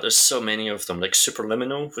 But there's so many of them. Like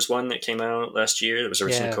Superliminal was one that came out last year. It was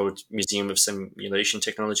originally called Museum of Simulation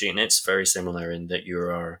Technology, and it's very similar in that you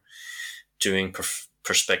are doing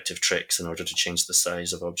perspective tricks in order to change the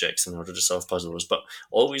size of objects in order to solve puzzles. But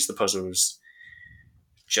always the puzzles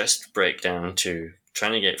just break down to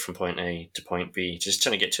trying to get from point A to point B, just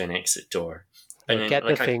trying to get to an exit door. And then, get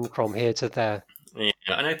the thing from here to there. Yeah,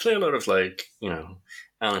 and I play a lot of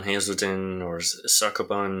Alan Hazelden or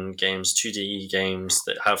Sokoban games, 2D games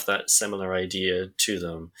that have that similar idea to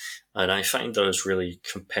them. And I find those really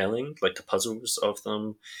compelling, like the puzzles of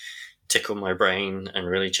them tickle my brain and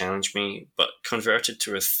really challenge me, but converted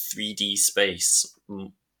to a 3D space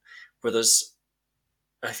where there's,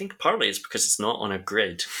 I think partly it's because it's not on a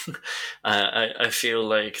grid. I feel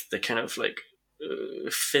like the kind of like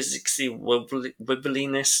physicsy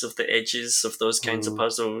wibbliness of the edges of those kinds of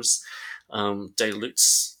puzzles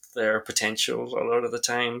dilutes their potential a lot of the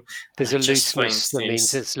time. There's a looseness that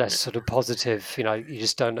means it's less sort of positive. You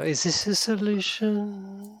just don't know, is this a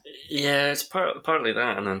solution? Yeah, it's partly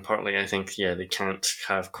that, and then partly I think they can't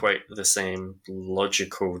have quite the same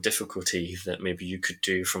logical difficulty that maybe you could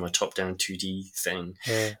do from a top-down 2D thing.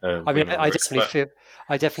 Yeah. I mean, I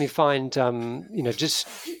definitely find just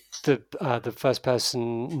the first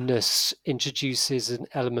personness introduces an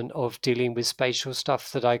element of dealing with spatial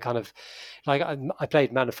stuff that I kind of like. I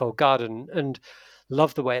played Manifold Garden and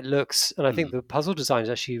love the way it looks, and I think the puzzle design is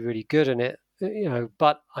actually really good in it.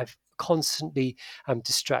 But I've constantly am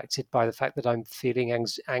distracted by the fact that I'm feeling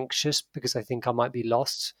anxious because I think I might be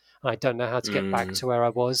lost and I don't know how to get back to where I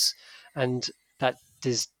was, and that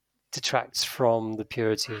detracts from the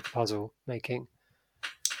purity of the puzzle making.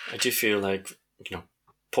 I do feel like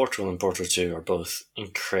Portal and Portal 2 are both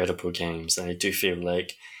incredible games, and I do feel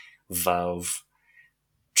like Valve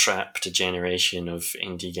trapped a generation of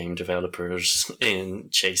indie game developers in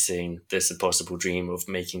chasing this impossible dream of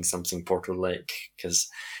making something Portal-like, because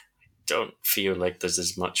I don't feel like there's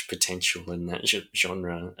as much potential in that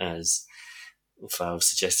genre as Valve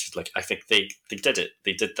suggested. Like, I think they did it.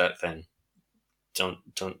 They did that then.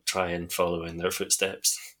 Don't try and follow in their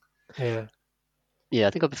footsteps. Yeah. Yeah, I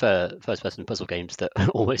think I prefer first-person puzzle games that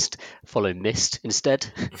almost follow Myst instead,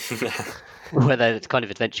 where they're kind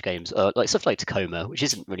of adventure games, like stuff like Tacoma, which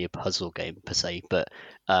isn't really a puzzle game per se, but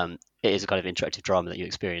it is a kind of interactive drama that you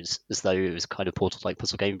experience as though it was kind of Portal-like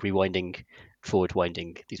puzzle game, rewinding,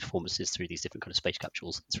 forward-winding these performances through these different kind of space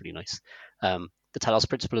capsules. It's really nice. The Talos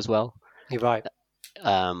Principle as well. You're right.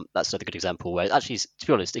 That's another good example where actually, to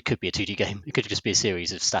be honest, it could be a 2D game. It could just be a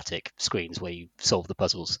series of static screens where you solve the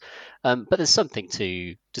puzzles. But there's something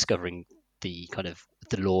to discovering the kind of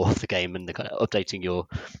the lore of the game and the kind of updating your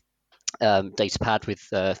data pad with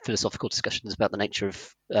philosophical discussions about the nature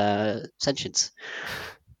of sentience.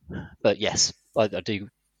 But yes, I do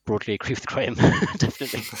broadly agree with Graham,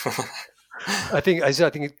 definitely. I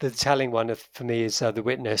think the telling one for me is The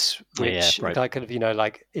Witness, which like kind of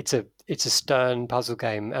like it's a stern puzzle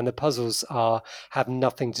game, and the puzzles have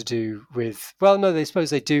nothing to do with, well, no, they suppose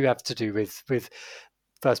they do have to do with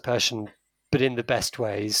first person, but in the best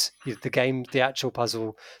ways. The actual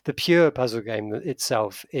puzzle, the pure puzzle game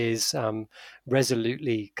itself is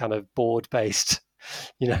resolutely kind of board based.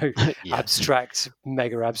 Abstract,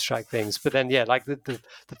 mega abstract things. But then, like the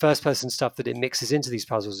first person stuff that it mixes into these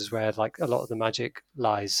puzzles is where like a lot of the magic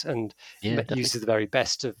lies, and uses the very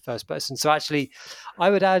best of first person. So actually,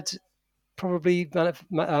 I would add probably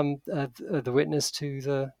The Witness to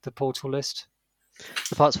the Portal list.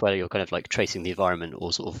 The parts where you're kind of like tracing the environment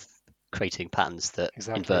or sort of creating patterns that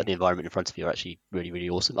invert the environment in front of you are actually really, really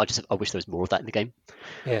awesome. I wish there was more of that in the game.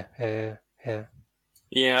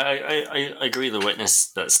 Yeah, I agree. The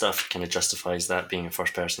Witness, that stuff kind of justifies that being a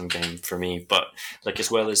first-person game for me. But like,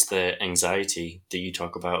 as well as the anxiety that you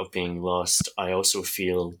talk about of being lost, I also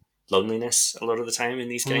feel loneliness a lot of the time in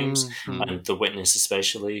these games, and The Witness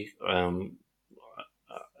especially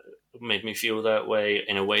made me feel that way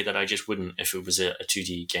in a way that I just wouldn't if it was a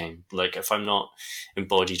 2D game. Like, if I'm not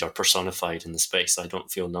embodied or personified in the space, I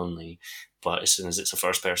don't feel lonely. But as soon as it's a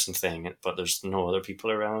first-person thing, but there's no other people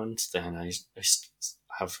around, then I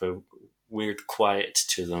have a weird quiet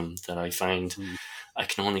to them that I find I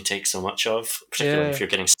can only take so much of, particularly if you're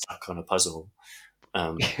getting stuck on a puzzle.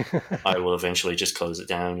 I will eventually just close it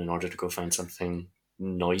down in order to go find something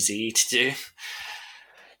noisy to do.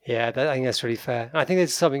 Yeah, I think that's really fair. I think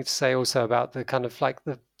there's something to say also about the kind of like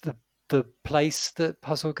the place that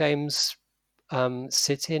puzzle games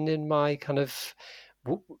sit in my kind of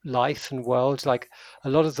life and world. Like a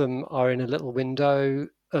lot of them are in a little window,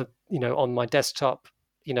 on my desktop.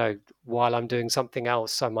 While I'm doing something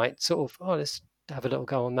else, I might sort of, let's have a little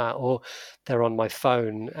go on that, or they're on my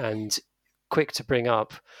phone and quick to bring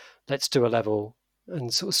up. Let's do a level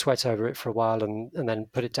and sort of sweat over it for a while and then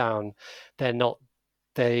put it down. They're not.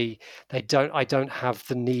 I don't have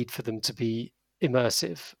the need for them to be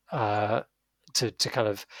immersive, to kind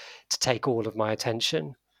of to take all of my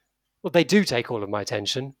attention. Well, they do take all of my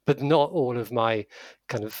attention, but not all of my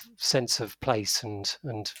kind of sense of place and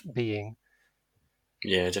being.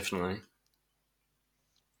 Yeah, definitely. I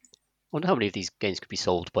wonder how many of these games could be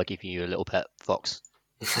solved by giving you a little pet fox.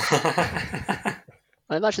 I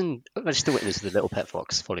imagine The Witness with a little pet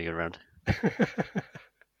fox following you around.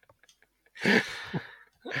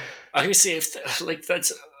 I can see if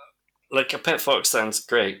that's like a pet fox sounds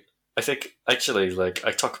great. I think actually, like,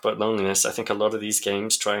 I talk about loneliness. I think a lot of these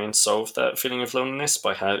games try and solve that feeling of loneliness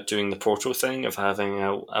by doing the Portal thing of having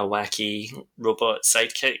a wacky robot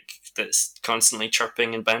sidekick that's constantly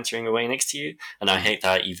chirping and bantering away next to you, and I hate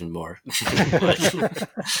that even more.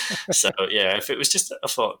 So yeah, if it was just a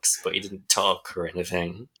fox but he didn't talk or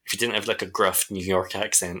anything, if he didn't have like a gruff New York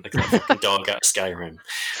accent like that fucking dog out of Skyrim,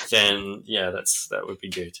 then yeah, that would be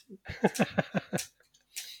good.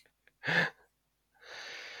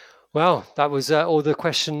 Well, that was all the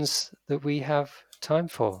questions that we have time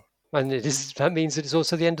for, and that means that it's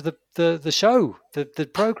also the end of the show, the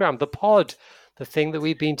program, the pod, the thing that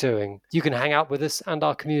we've been doing. You can hang out with us and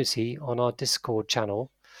our community on our Discord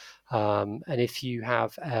channel, and if you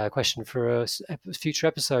have a question for a future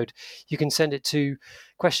episode, you can send it to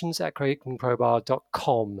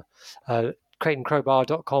questions@crateandcrowbar.com.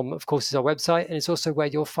 crateandcrowbar.com, of course, is our website, and it's also where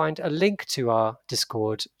you'll find a link to our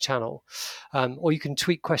Discord channel. Or you can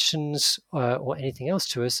tweet questions or anything else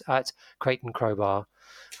to us at Crate and Crowbar.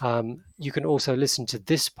 You can also listen to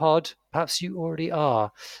this pod, perhaps you already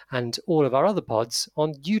are, and all of our other pods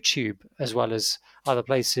on YouTube, as well as other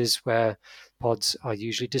places where pods are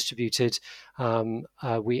usually distributed.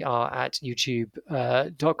 We are at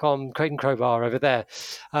youtube.com, Crate and Crowbar over there.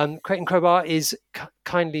 Crate and Crowbar is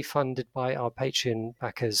kindly funded by our Patreon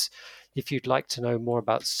backers. If you'd like to know more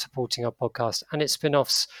about supporting our podcast and its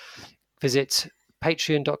spin-offs, visit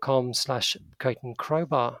patreon.com/Crate and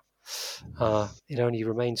Crowbar. it only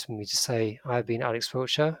remains for me to say I've been Alex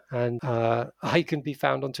Wiltshire, and I can be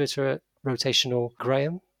found on Twitter at Rotational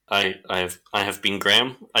Graham. I have been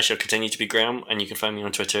Graham. I shall continue to be Graham, and you can find me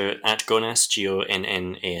on Twitter at Gonas,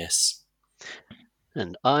 Gonnas.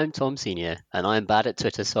 And I'm Tom Senior, and I'm bad at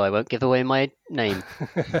Twitter, so I won't give away my name.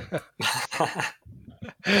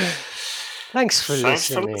 Thanks for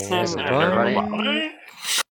listening, everybody. Bye.